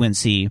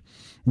constituency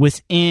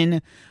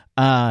within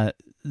the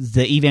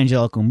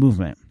evangelical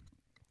movement.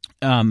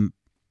 And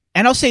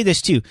I'll say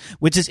this too,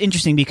 which is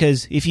interesting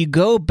because if you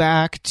go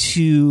back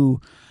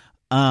to,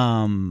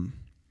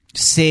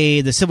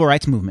 say, the civil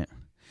rights movement,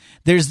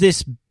 there's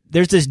this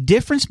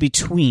difference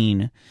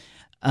between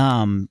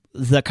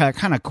the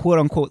kind of quote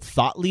unquote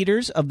thought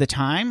leaders of the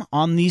time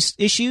on these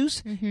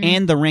issues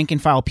and the rank and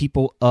file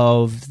people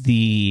of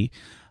the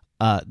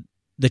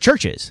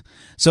churches.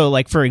 So,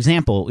 like, for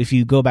example, if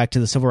you go back to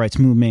the civil rights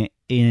movement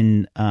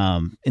in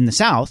the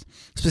South,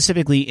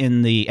 specifically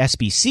in the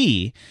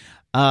SBC,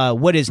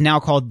 what is now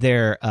called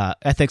their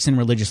Ethics and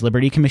Religious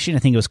Liberty Commission. I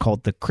think it was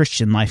called the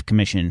Christian Life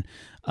Commission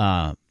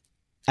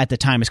at the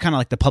time. It's kind of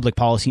like the public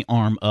policy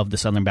arm of the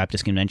Southern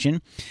Baptist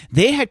Convention.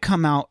 They had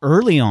come out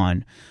early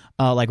on,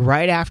 like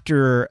right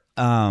after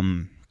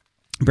Brown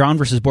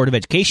versus Board of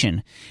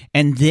Education,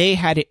 and they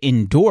had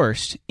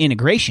endorsed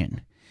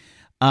integration.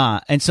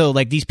 And so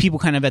like these people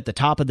kind of at the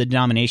top of the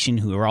denomination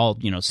who are all,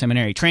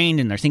 seminary trained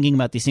and they're thinking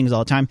about these things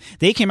all the time,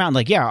 they came out and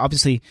like, yeah,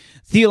 obviously,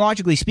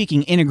 theologically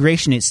speaking,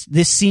 integration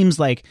this seems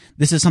like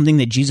this is something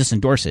that Jesus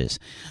endorses.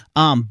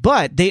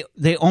 But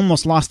they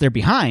almost lost their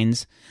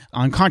behinds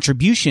on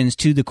contributions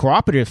to the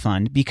cooperative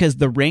fund because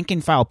the rank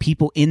and file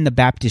people in the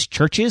Baptist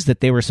churches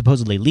that they were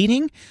supposedly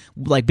leading,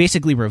 like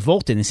basically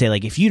revolted and say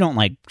like, if you don't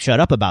like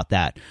shut up about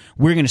that,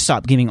 we're going to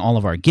stop giving all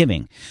of our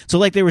giving. So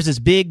like there was this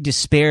big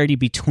disparity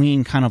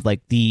between kind of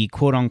like the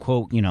quote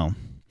unquote,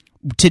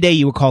 today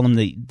you would call them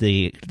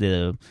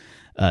the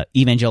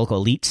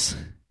evangelical elites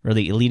or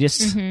the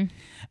elitists,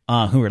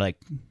 who were like,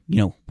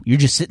 you're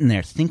just sitting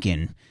there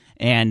thinking.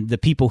 And the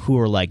people who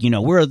are like,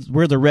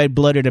 we're the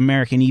red-blooded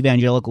American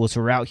evangelicals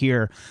who are out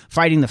here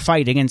fighting the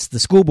fight against the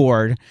school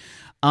board.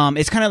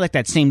 It's kind of like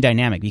that same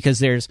dynamic because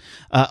there's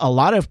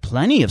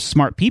plenty of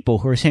smart people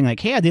who are saying like,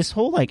 hey, this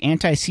whole like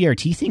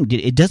anti-CRT thing,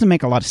 it doesn't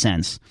make a lot of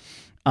sense.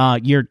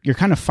 You're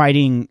kind of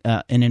fighting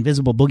an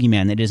invisible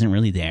boogeyman that isn't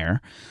really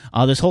there.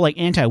 This whole like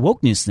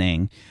anti-wokeness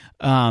thing,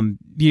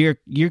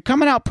 you're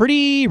coming out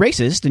pretty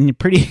racist and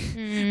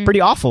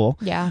pretty awful.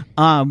 Yeah.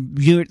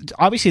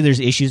 Obviously there's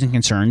issues and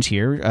concerns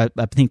here.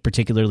 I think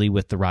particularly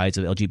with the rise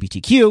of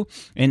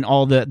LGBTQ and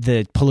all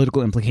the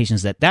political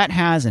implications that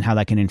has and how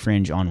that can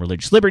infringe on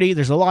religious liberty.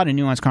 There's a lot of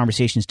nuanced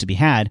conversations to be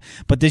had,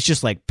 but this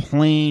just like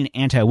plain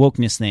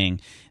anti-wokeness thing,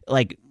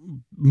 like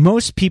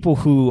most people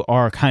who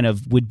are kind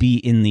of would be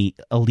in the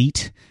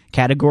elite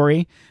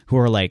category, who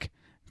are like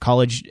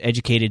college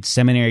educated,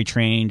 seminary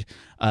trained,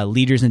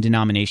 leaders in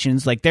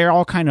denominations, like they're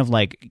all kind of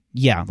like,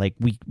 yeah, like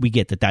we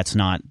get that that's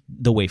not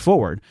the way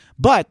forward.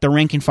 But the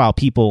rank and file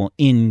people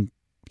in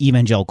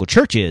evangelical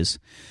churches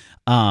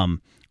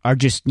are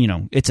just,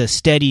 it's a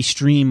steady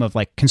stream of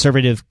like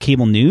conservative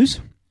cable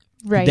news,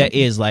 right, that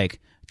is like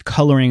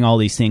coloring all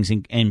these things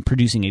and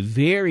producing a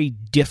very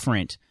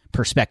different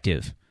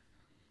perspective.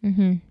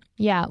 Mm-hmm.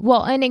 Yeah.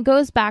 Well, and it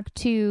goes back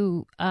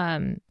to,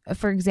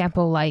 for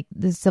example, like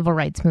the civil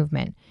rights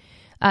movement.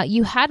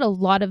 You had a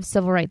lot of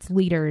civil rights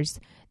leaders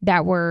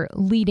that were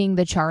leading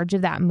the charge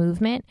of that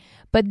movement,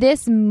 but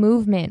this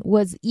movement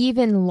was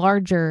even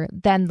larger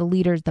than the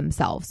leaders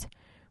themselves,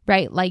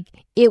 right? Like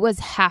it was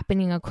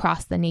happening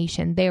across the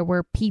nation. There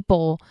were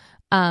people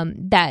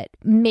that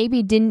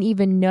maybe didn't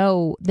even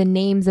know the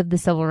names of the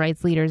civil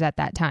rights leaders at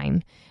that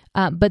time.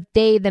 But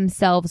they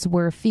themselves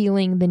were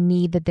feeling the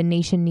need that the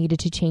nation needed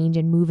to change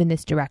and move in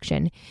this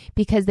direction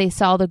because they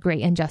saw the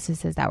great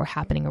injustices that were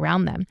happening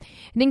around them.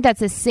 I think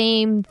that's the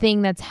same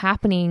thing that's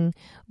happening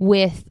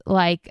with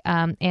like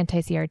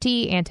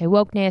anti-CRT,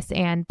 anti-wokeness,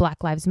 and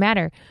Black Lives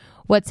Matter.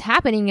 What's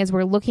happening is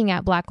we're looking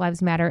at Black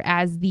Lives Matter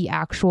as the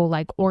actual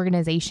like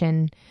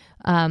organization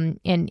and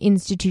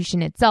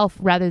institution itself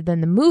rather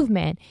than the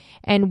movement.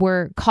 And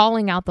we're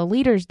calling out the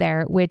leaders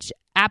there, which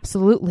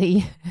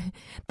absolutely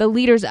the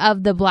leaders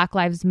of the Black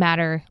Lives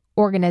Matter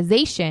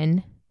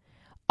organization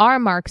are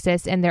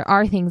Marxists, and there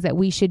are things that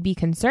we should be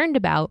concerned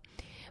about.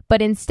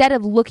 But instead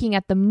of looking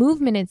at the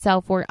movement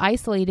itself, we're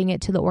isolating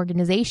it to the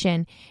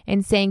organization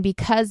and saying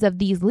because of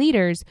these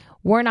leaders,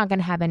 we're not going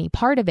to have any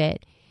part of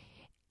it,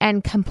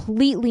 and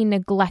completely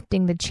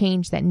neglecting the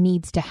change that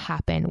needs to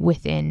happen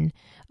within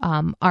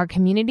our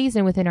communities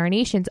and within our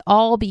nations,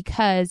 all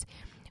because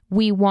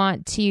we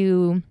want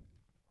to,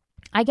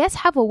 I guess,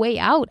 have a way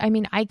out. I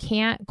mean, I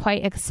can't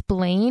quite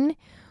explain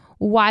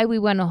why we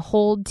want to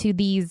hold to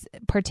these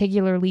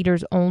particular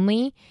leaders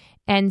only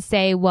and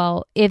say,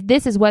 well, if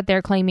this is what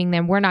they're claiming,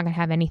 then we're not going to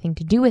have anything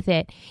to do with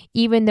it,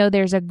 even though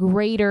there's a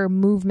greater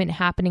movement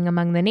happening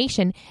among the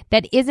nation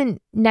that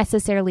isn't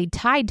necessarily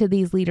tied to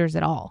these leaders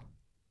at all.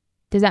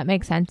 Does that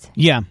make sense?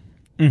 Yeah.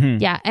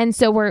 Mm-hmm. Yeah. And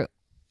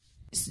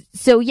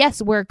so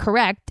yes, we're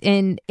correct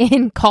in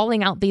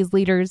calling out these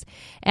leaders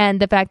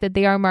and the fact that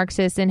they are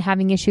Marxists and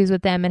having issues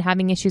with them and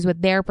having issues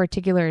with their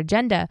particular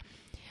agenda.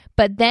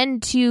 But then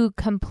to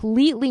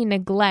completely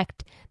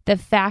neglect the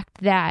fact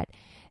that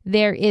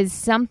there is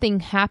something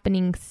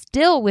happening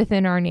still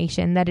within our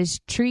nation that is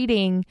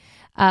treating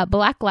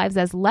Black lives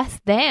as less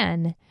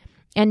than,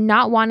 and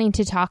not wanting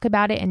to talk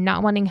about it and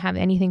not wanting to have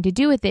anything to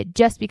do with it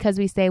just because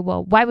we say,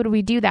 well, why would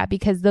we do that?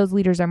 Because those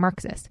leaders are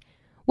Marxists.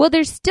 Well,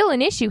 there's still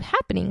an issue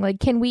happening. Like,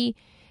 can we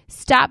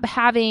stop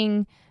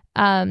having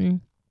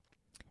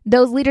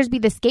those leaders be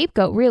the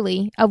scapegoat,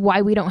 really, of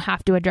why we don't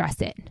have to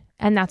address it?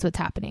 And that's what's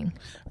happening.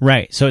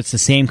 Right. So it's the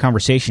same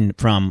conversation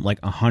from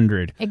like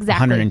 100, exactly.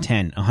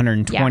 110,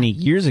 120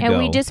 years ago. And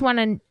we just want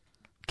to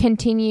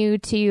continue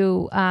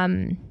to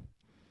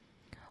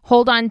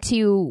hold on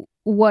to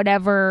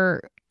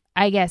whatever,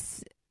 I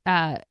guess,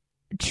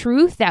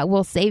 truth that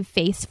will save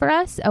face for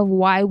us of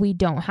why we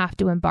don't have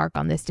to embark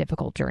on this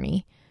difficult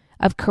journey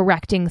of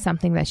correcting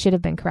something that should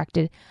have been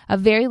corrected a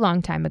very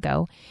long time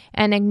ago,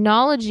 and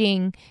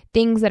acknowledging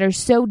things that are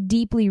so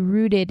deeply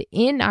rooted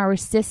in our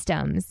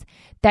systems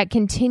that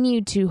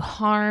continue to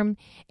harm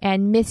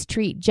and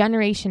mistreat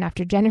generation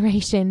after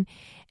generation.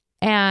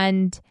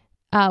 And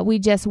we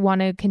just want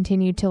to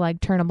continue to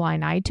like turn a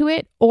blind eye to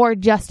it or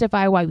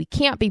justify why we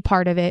can't be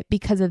part of it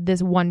because of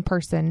this one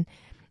person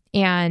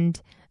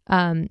and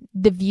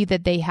the view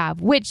that they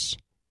have, which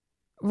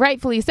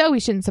rightfully so,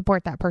 we shouldn't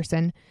support that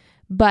person.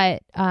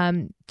 But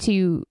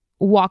to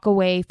walk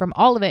away from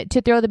all of it,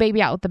 to throw the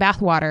baby out with the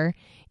bathwater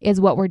is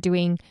what we're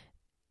doing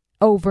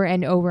over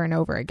and over and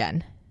over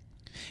again.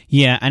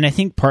 Yeah, and I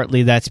think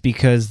partly that's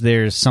because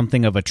there's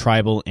something of a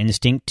tribal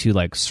instinct to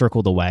like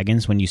circle the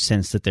wagons when you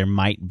sense that there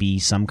might be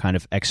some kind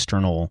of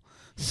external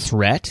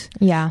threat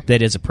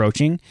that is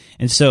approaching.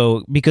 And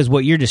so because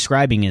what you're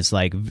describing is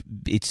like,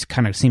 it's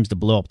kind of seems to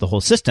blow up the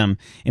whole system,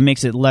 it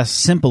makes it less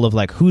simple of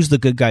like who's the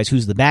good guys,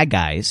 who's the bad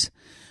guys,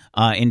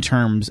 in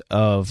terms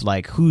of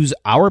like who's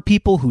our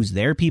people, who's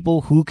their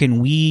people, who can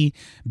we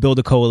build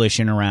a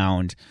coalition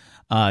around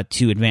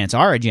to advance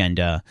our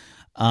agenda.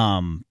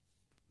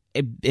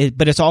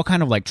 But it's all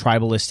kind of like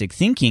tribalistic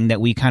thinking that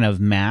we kind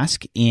of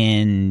mask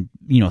in,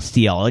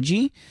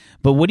 theology.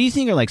 But what do you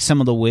think are like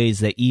some of the ways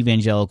that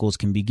evangelicals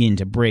can begin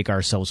to break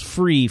ourselves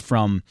free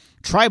from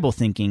tribal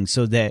thinking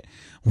so that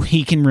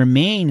we can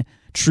remain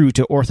true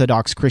to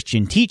Orthodox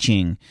Christian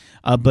teaching,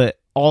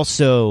 but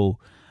also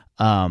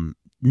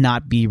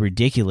not be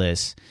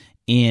ridiculous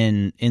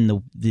in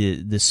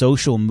the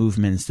social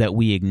movements that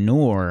we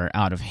ignore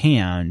out of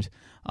hand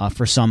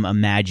for some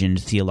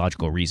imagined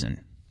theological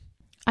reason?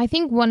 I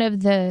think one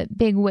of the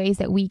big ways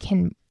that we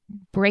can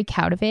break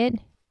out of it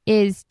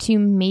is to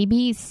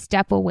maybe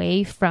step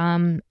away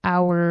from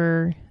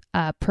our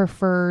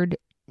preferred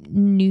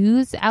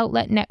news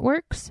outlet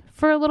networks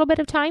for a little bit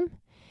of time.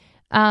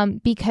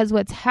 Because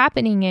what's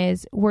happening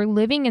is we're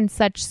living in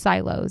such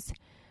silos.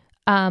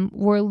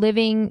 We're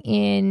living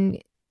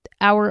in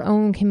our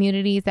own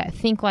communities that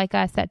think like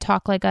us, that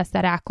talk like us,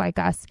 that act like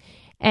us.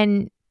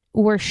 And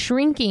we're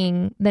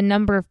shrinking the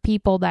number of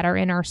people that are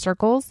in our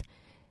circles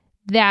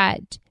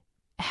that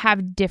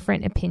have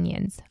different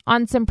opinions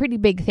on some pretty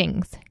big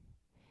things.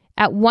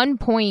 At one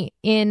point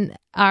in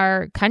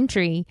our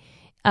country,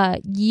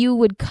 you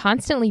would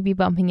constantly be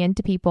bumping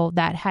into people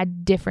that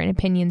had different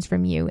opinions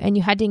from you, and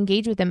you had to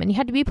engage with them, and you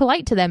had to be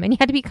polite to them, and you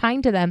had to be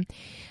kind to them.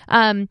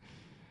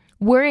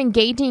 We're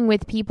engaging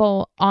with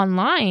people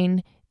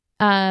online,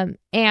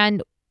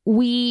 and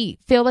we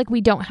feel like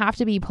we don't have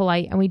to be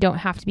polite and we don't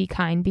have to be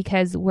kind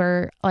because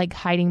we're like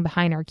hiding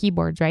behind our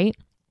keyboards, right?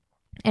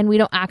 And we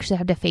don't actually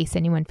have to face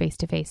anyone face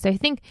to face. So I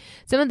think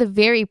some of the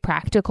very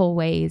practical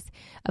ways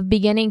of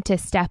beginning to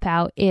step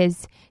out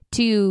is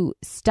to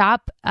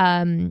stop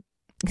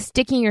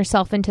sticking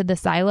yourself into the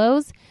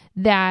silos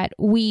that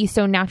we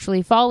so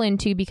naturally fall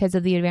into because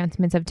of the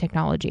advancements of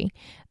technology.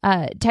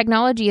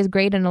 Technology is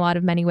great in a lot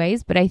of many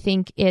ways, but I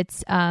think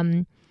it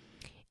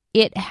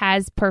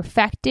has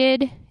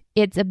perfected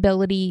its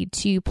ability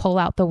to pull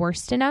out the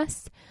worst in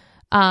us.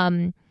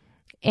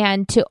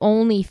 And to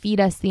only feed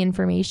us the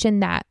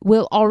information that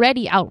will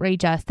already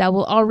outrage us, that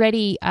will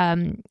already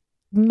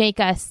make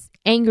us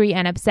angry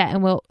and upset,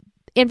 and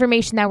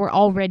information that we're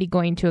already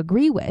going to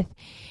agree with,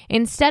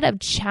 instead of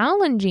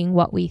challenging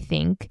what we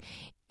think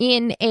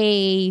in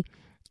a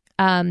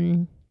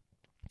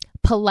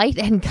polite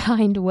and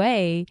kind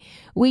way.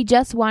 We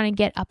just want to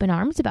get up in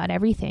arms about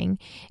everything.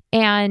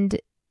 And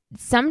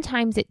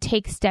sometimes it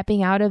takes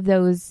stepping out of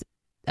those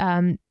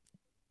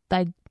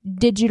like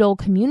digital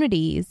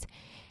communities.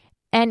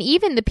 And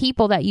even the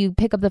people that you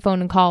pick up the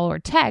phone and call or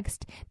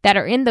text that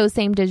are in those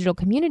same digital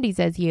communities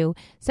as you,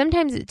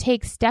 sometimes it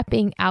takes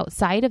stepping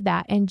outside of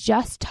that and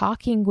just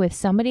talking with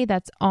somebody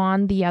that's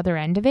on the other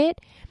end of it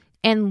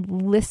and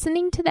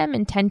listening to them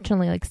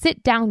intentionally, like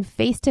sit down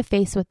face to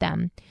face with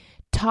them,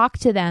 talk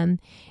to them,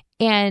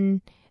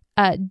 and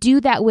do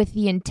that with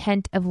the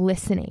intent of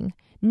listening,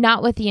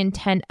 not with the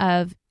intent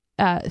of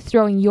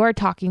throwing your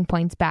talking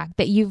points back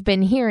that you've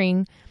been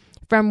hearing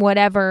from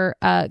whatever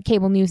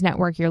cable news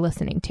network you're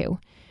listening to,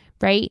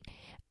 right?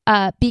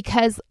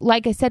 Because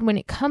like I said, when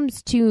it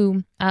comes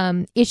to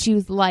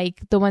issues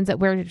like the ones that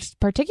we're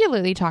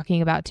particularly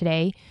talking about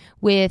today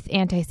with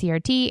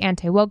anti-CRT,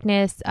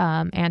 anti-wokeness,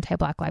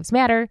 anti-Black Lives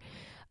Matter,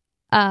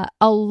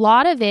 a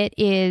lot of it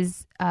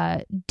is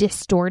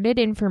distorted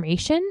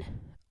information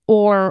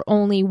or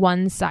only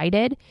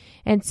one-sided.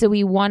 And so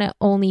we want to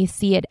only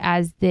see it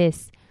as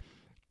this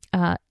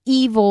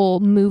evil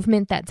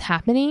movement that's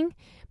happening.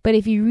 But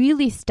if you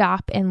really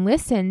stop and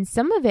listen,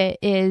 some of it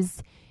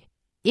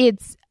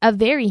it's a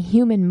very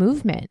human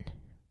movement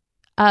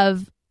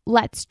of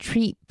let's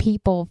treat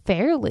people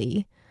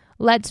fairly.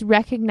 Let's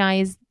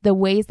recognize the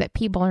ways that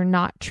people are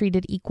not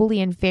treated equally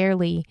and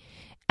fairly,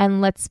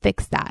 and let's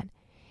fix that.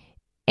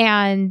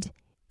 And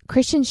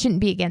Christians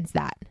shouldn't be against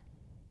that.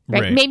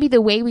 Right? Maybe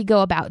the way we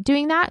go about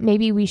doing that,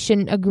 maybe we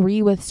shouldn't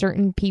agree with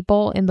certain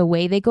people in the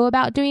way they go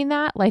about doing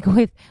that, like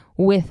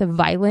with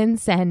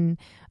violence and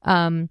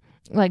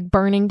like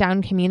burning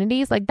down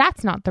communities. Like,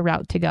 that's not the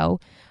route to go.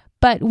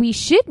 But we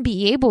should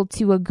be able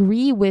to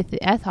agree with the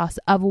ethos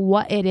of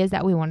what it is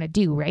that we want to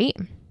do, right?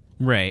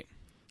 Right.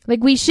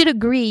 Like, we should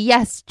agree,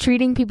 yes,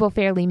 treating people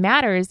fairly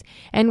matters,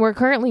 and we're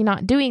currently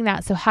not doing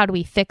that, so how do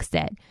we fix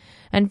it?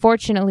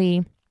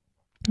 Unfortunately,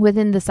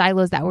 within the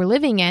silos that we're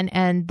living in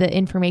and the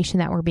information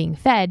that we're being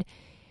fed,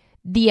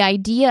 the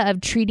idea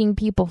of treating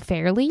people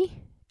fairly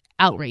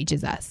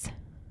outrages us.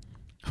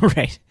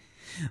 Right.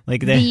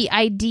 Like the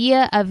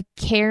idea of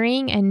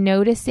caring and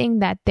noticing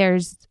that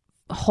there's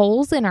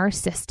holes in our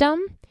system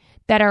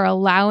that are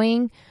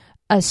allowing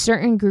a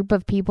certain group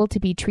of people to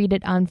be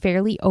treated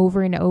unfairly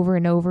over and over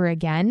and over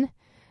again,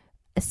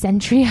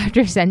 century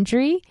after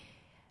century,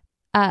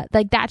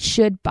 like that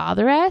should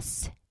bother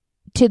us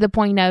to the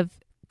point of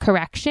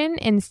correction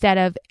instead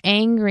of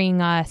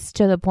angering us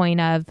to the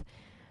point of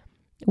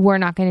we're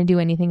not going to do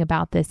anything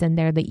about this and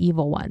they're the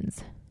evil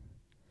ones.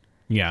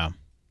 Yeah.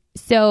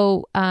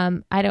 So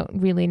I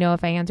don't really know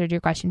if I answered your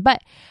question,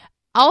 but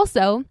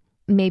also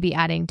maybe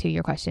adding to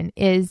your question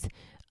is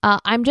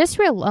I'm just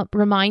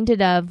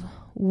reminded of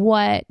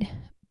what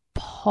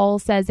Paul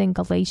says in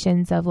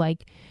Galatians of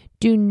like,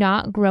 do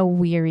not grow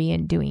weary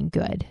in doing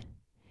good.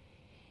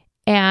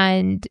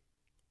 And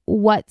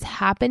what's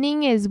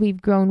happening is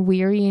we've grown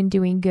weary in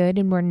doing good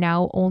and we're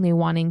now only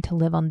wanting to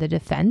live on the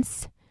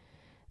defense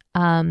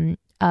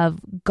of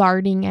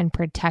guarding and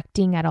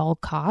protecting at all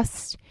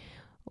costs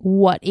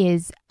what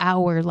is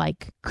our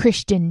like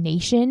Christian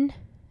nation,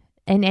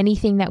 and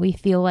anything that we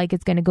feel like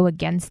is going to go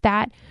against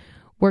that,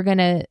 we're going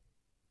to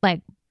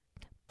like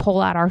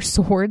pull out our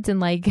swords and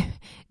like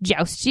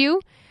joust you.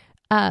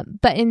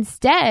 But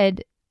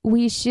instead,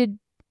 we should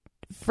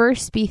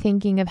first be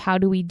thinking of how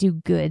do we do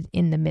good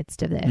in the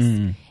midst of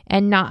this,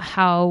 and not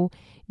how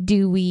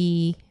do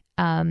we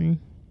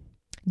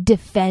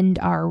defend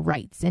our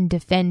rights and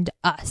defend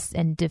us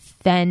and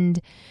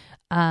defend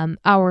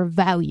our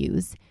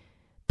values,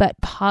 but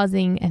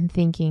pausing and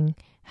thinking,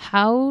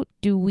 how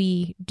do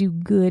we do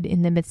good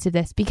in the midst of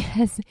this?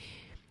 Because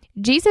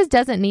Jesus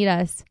doesn't need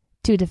us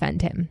to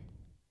defend him.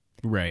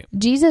 Right.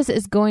 Jesus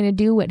is going to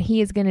do what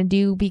he is going to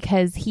do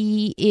because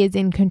he is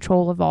in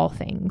control of all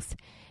things.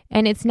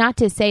 And it's not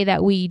to say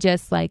that we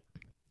just like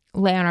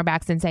lay on our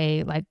backs and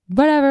say like,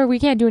 whatever, we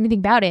can't do anything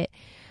about it.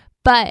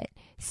 But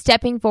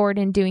stepping forward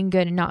and doing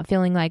good and not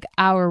feeling like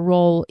our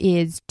role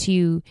is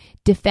to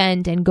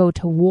defend and go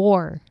to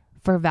war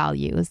for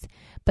values,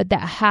 but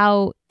that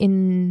how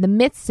in the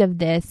midst of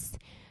this,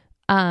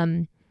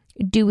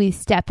 do we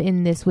step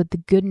in this with the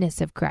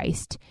goodness of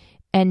Christ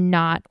and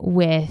not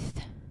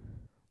with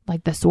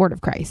like the sword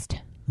of Christ.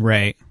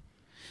 Right.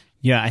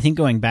 Yeah, I think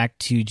going back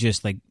to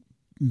just like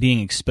being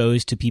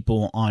exposed to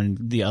people on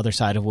the other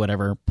side of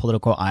whatever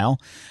political aisle,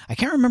 I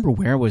can't remember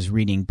where I was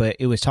reading, but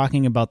it was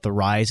talking about the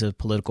rise of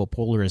political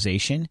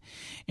polarization.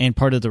 And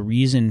part of the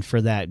reason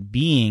for that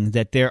being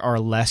that there are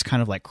less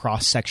kind of like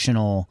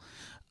cross-sectional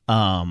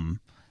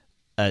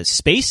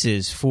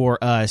spaces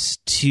for us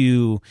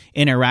to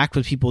interact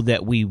with people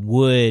that we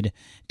would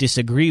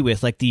disagree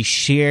with, like these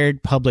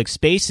shared public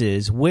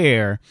spaces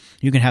where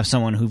you can have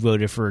someone who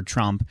voted for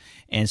Trump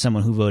and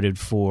someone who voted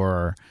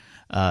for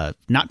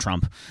not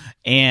Trump,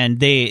 and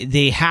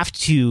they have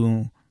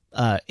to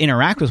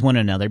interact with one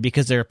another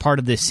because they're part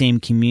of the same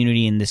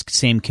community in this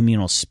same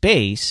communal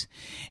space,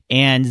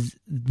 and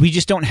we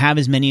just don't have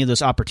as many of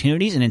those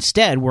opportunities, and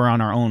instead we're on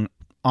our own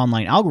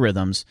online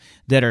algorithms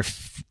that are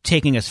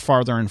taking us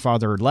farther and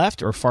farther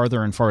left or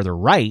farther and farther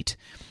right,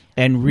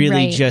 and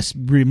really just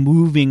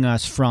removing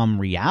us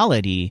from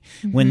reality,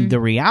 when the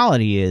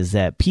reality is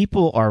that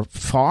people are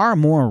far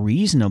more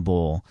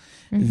reasonable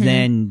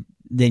than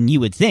you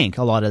would think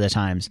a lot of the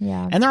times.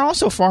 Yeah. And they're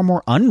also far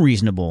more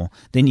unreasonable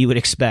than you would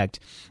expect.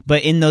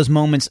 But in those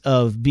moments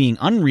of being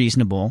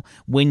unreasonable,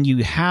 when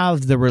you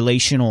have the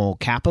relational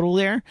capital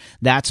there,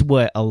 that's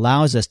what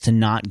allows us to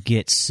not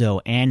get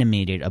so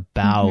animated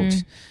about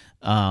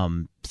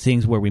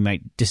things where we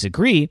might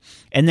disagree.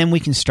 And then we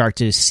can start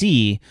to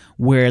see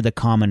where the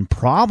common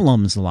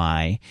problems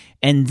lie.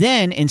 And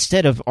then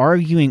instead of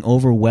arguing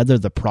over whether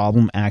the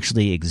problem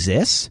actually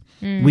exists,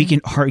 we can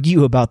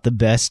argue about the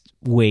best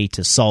way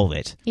to solve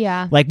it.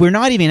 Yeah. Like, we're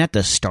not even at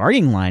the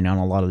starting line on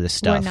a lot of this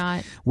stuff. We're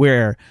not.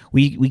 Where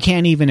we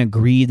can't even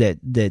agree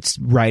that's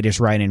right is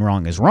right and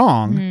wrong is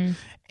wrong.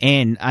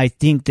 And I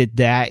think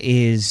that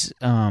is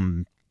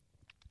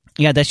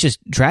that's just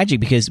tragic,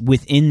 because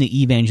within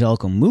the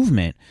evangelical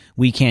movement,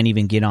 we can't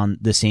even get on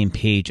the same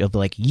page of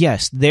like,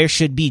 yes, there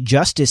should be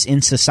justice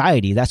in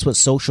society. That's what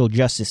social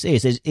justice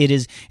is. It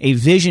is a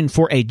vision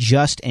for a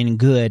just and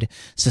good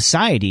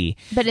society.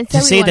 But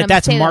to say that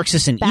that's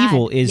Marxist and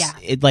evil is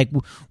like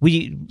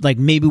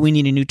maybe we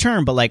need a new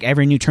term, but like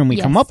every new term we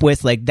come up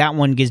with, like that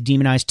one gets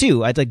demonized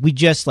too.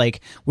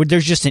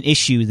 There's just an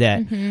issue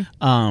that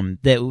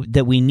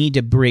that we need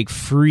to break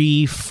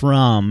free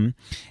from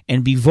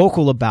and be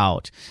vocal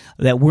about.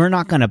 that we're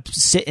not going to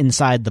sit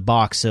inside the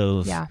box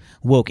of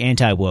woke,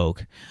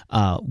 anti-woke.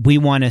 We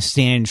want to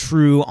stand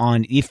true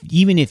on,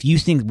 even if you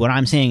think what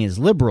I'm saying is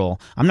liberal,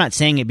 I'm not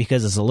saying it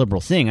because it's a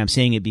liberal thing. I'm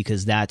saying it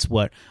because that's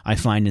what I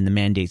find in the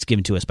mandates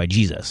given to us by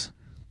Jesus.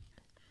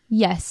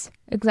 Yes,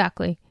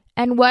 exactly.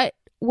 And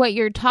what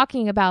you're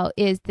talking about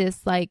is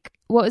this, like,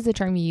 what was the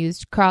term you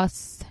used?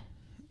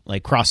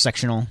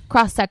 Cross-sectional?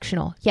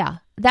 Cross-sectional, yeah.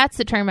 That's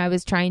the term I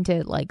was trying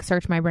to, like,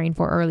 search my brain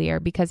for earlier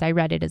because I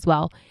read it as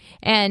well.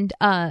 And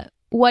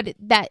what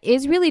that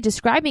is really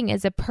describing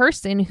is a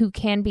person who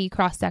can be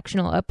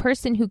cross-sectional, a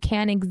person who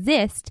can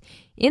exist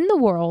in the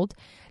world.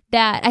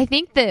 That I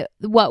think that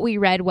what we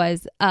read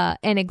was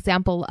an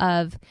example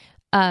of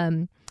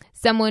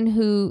someone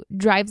who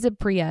drives a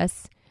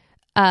Prius,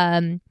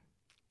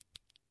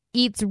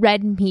 eats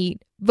red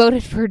meat,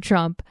 voted for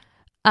Trump,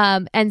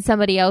 and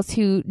somebody else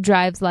who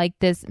drives like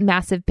this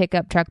massive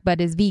pickup truck but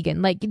is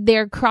vegan. Like,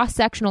 they're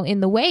cross-sectional in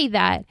the way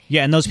that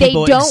and those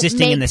people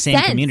existing in the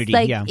same community.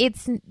 Like,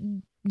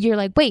 you're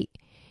like,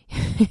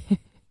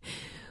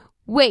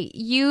 wait,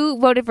 you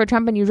voted for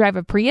Trump and you drive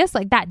a Prius?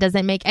 Like, that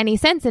doesn't make any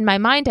sense in my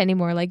mind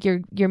anymore. Like,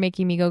 you're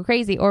making me go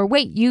crazy. Or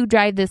wait, you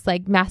drive this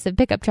like massive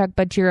pickup truck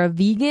but you're a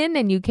vegan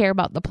and you care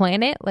about the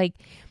planet? Like,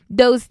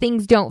 those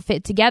things don't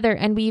fit together,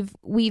 and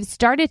we've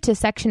started to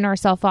section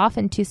ourselves off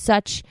into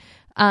such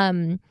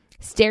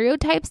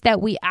stereotypes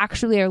that we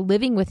actually are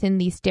living within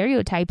these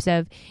stereotypes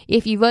of,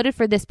 if you voted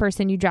for this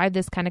person, you drive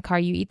this kind of car,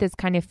 you eat this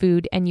kind of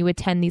food, and you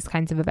attend these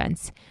kinds of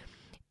events.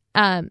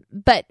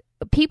 But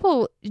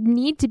people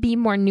need to be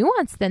more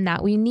nuanced than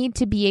that. We need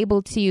to be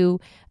able to,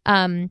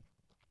 I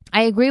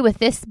agree with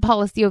this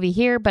policy over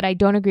here, but I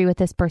don't agree with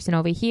this person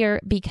over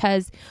here,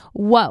 because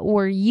what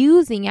we're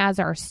using as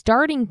our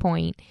starting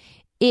point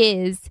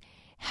is,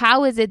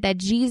 how is it that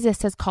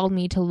Jesus has called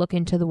me to look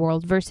into the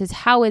world versus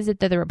how is it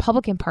that the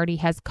Republican Party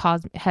has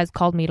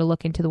called me to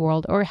look into the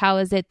world, or how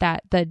is it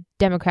that the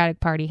Democratic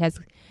Party has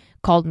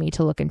called me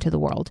to look into the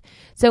world?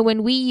 So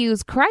when we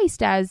use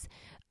Christ as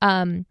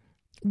the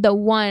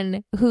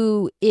one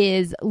who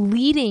is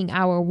leading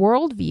our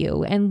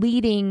worldview and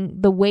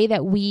leading the way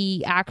that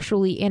we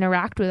actually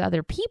interact with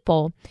other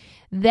people,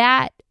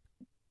 that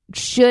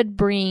should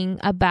bring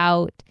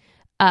about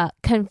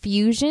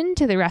confusion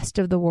to the rest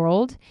of the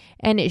world,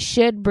 and it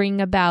should bring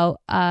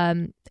about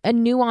a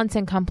nuance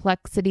and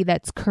complexity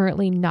that's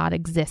currently not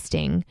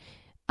existing.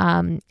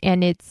 And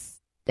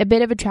it's a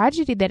bit of a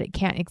tragedy that it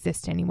can't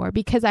exist anymore,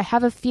 because I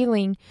have a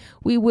feeling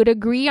we would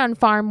agree on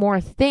far more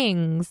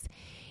things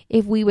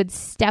if we would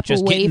step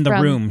just away get in the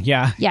from room.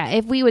 Yeah,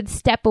 if we would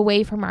step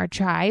away from our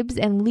tribes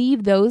and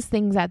leave those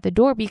things at the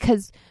door,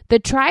 because the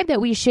tribe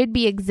that we should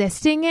be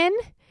existing in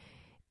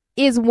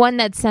is one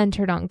that's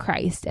centered on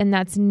Christ. And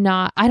that's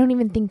not, I don't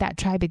even think that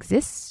tribe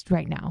exists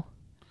right now.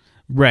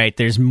 Right.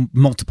 There's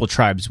multiple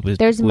tribes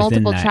There's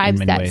multiple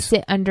tribes that ways.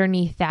 sit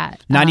underneath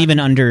that. Not even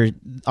under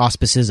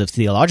auspices of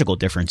theological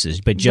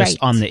differences, but just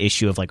on the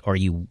issue of, like, are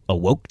you a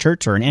woke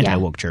church or an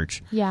anti-woke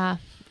church? Yeah.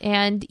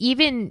 And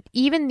even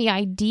the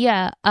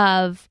idea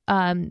of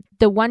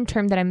the one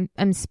term that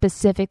I'm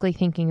specifically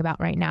thinking about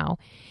right now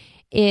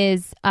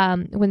is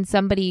when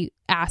somebody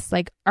asks,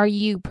 like, are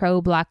you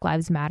pro Black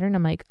Lives Matter? And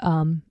I'm like,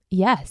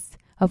 yes,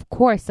 of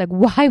course. Like,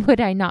 why would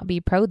I not be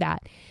pro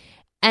that?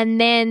 And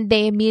then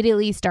they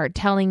immediately start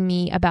telling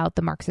me about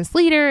the Marxist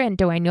leader, and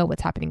do I know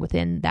what's happening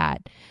within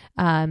that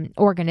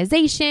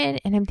organization?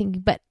 And I'm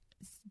thinking, but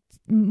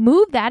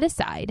move that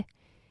aside.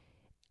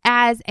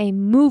 As a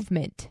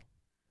movement,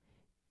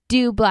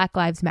 do Black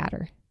Lives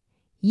Matter?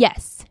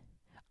 Yes.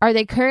 Are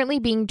they currently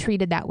being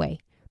treated that way?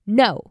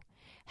 No.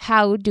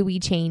 How do we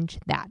change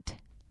that?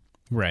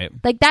 Right.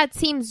 Like, that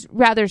seems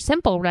rather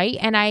simple, right?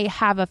 And I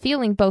have a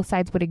feeling both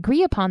sides would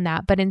agree upon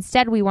that. But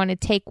instead, we want to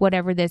take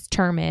whatever this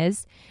term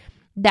is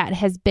that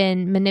has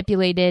been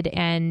manipulated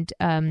and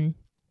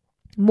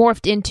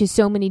morphed into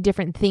so many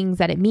different things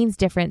that it means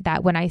different,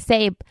 that when I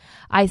say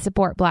I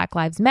support Black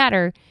Lives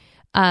Matter,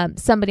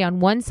 somebody on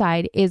one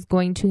side is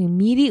going to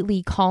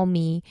immediately call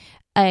me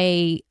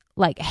a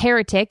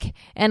heretic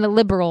and a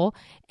liberal,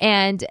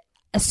 and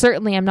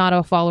certainly I'm not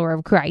a follower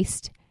of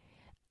Christ.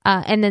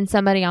 And then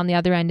somebody on the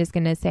other end is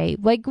going to say,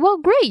 like, well,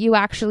 great, you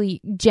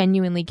actually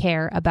genuinely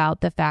care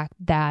about the fact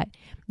that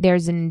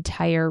there's an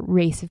entire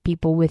race of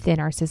people within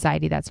our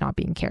society that's not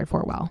being cared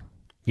for well.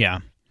 Yeah.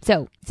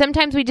 So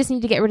sometimes we just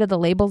need to get rid of the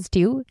labels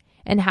too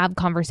and have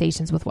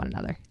conversations with one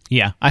another.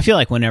 Yeah. I feel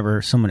like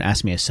whenever someone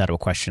asks me a subtle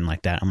question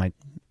like that, I'm like,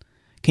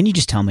 can you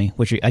just tell me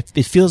what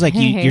it feels like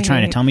you're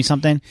trying to tell me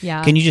something.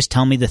 Yeah. Can you just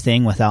tell me the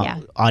thing without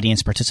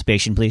audience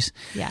participation, please?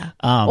 Yeah.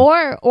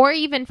 Or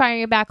even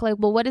firing back, like,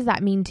 well, what does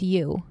that mean to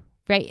you?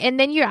 Right. And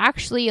then you're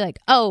actually like,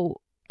 oh,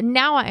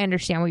 now I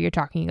understand what you're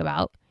talking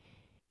about,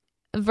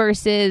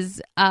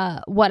 versus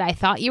what I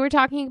thought you were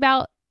talking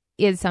about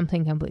is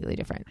something completely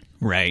different.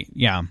 Right.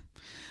 Yeah.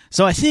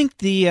 So I think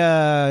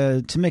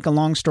to make a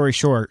long story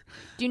short,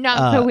 do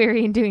not grow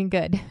weary in doing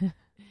good.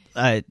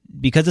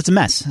 because it's a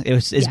mess.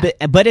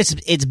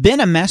 It's been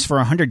a mess for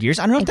 100 years.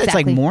 I don't know if that's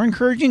like more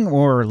encouraging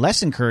or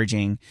less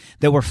encouraging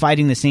that we're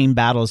fighting the same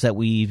battles that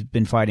we've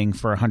been fighting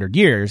for 100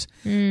 years.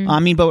 I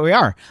mean, but we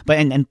are. But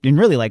and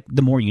really, like,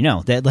 the more you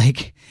know that,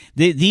 like,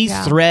 these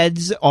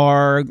threads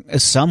are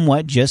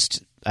somewhat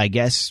just, I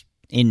guess,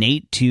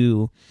 innate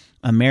to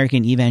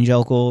American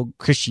evangelical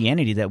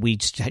Christianity, that we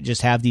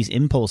just have these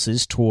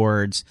impulses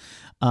towards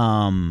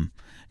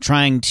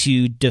trying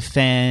to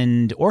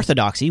defend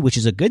orthodoxy, which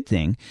is a good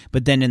thing,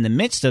 but then in the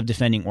midst of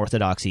defending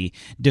orthodoxy,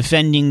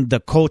 defending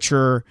the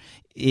culture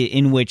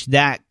in which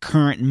that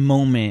current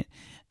moment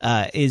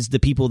is the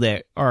people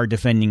that are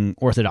defending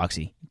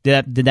orthodoxy.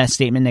 Did that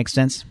statement make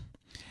sense?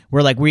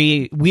 We're like,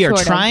 we are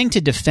trying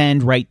to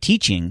defend right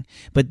teaching,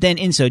 but then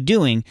in so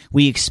doing,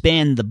 we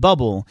expand the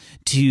bubble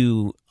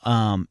to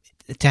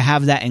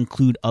have that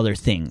include other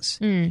things.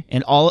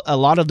 And a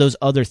lot of those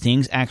other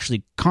things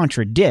actually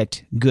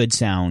contradict good,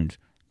 sound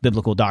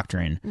biblical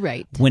doctrine.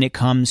 Right. When it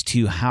comes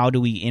to how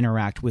do we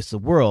interact with the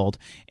world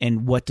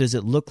and what does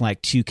it look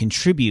like to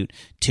contribute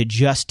to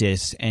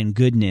justice and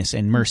goodness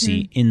and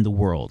mercy in the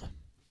world.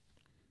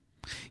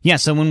 Yeah,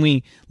 so when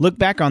we look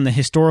back on the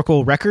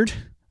historical record,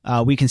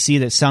 we can see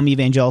that some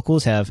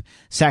evangelicals have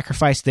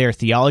sacrificed their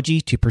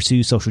theology to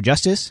pursue social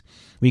justice.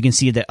 We can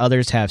see that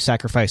others have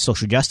sacrificed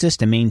social justice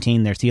to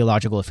maintain their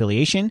theological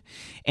affiliation.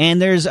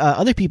 And there's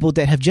other people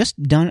that have just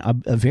done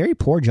a very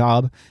poor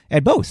job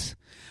at both.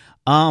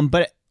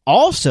 But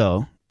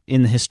also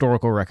in the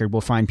historical record,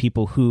 we'll find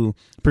people who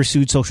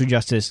pursued social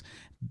justice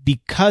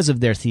because of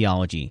their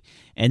theology.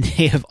 And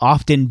they have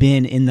often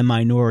been in the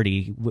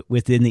minority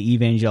within the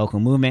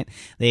evangelical movement.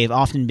 They have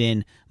often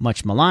been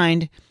much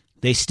maligned.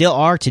 They still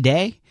are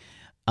today.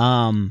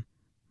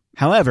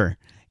 However,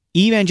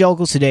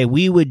 evangelicals today,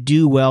 we would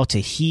do well to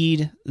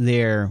heed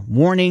their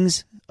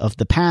warnings of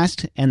the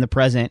past and the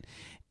present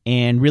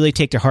and really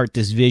take to heart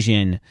this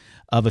vision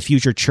of a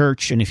future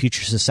church and a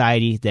future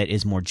society that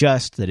is more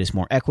just, that is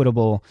more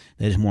equitable,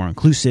 that is more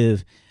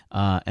inclusive,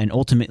 and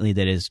ultimately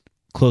that is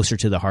closer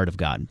to the heart of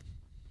God.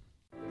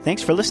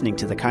 Thanks for listening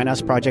to the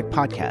Kainos Project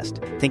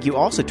podcast. Thank you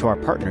also to our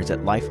partners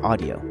at Life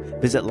Audio.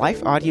 Visit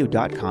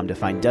lifeaudio.com to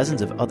find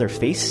dozens of other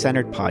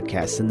faith-centered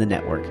podcasts in the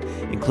network,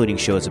 including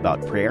shows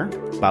about prayer,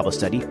 Bible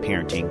study,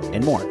 parenting,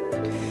 and more.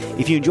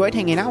 If you enjoyed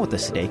hanging out with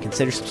us today,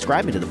 consider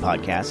subscribing to the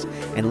podcast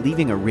and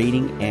leaving a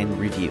rating and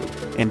review.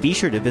 And be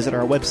sure to visit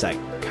our website,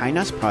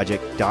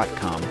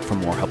 kainosproject.com, for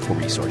more helpful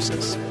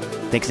resources.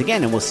 Thanks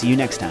again, and we'll see you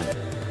next time.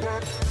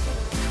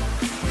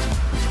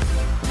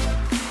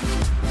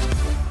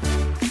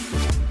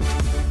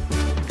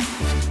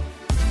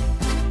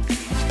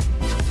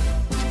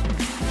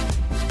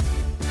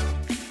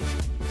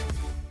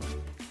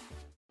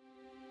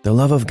 The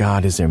love of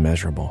God is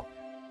immeasurable.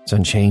 It's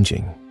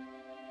unchanging.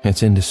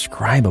 It's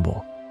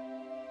indescribable.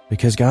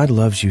 Because God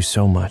loves you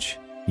so much,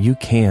 you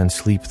can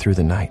sleep through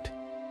the night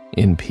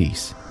in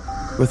peace.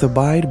 With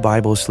Abide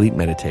Bible Sleep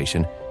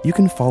Meditation, you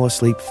can fall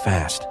asleep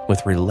fast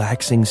with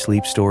relaxing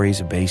sleep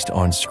stories based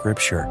on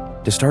Scripture.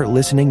 To start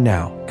listening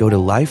now, go to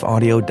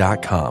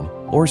lifeaudio.com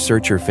or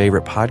search your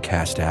favorite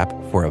podcast app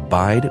for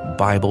Abide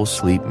Bible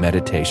Sleep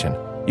Meditation.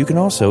 You can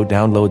also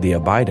download the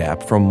Abide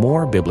app for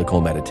more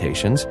biblical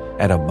meditations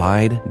at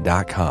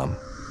abide.com.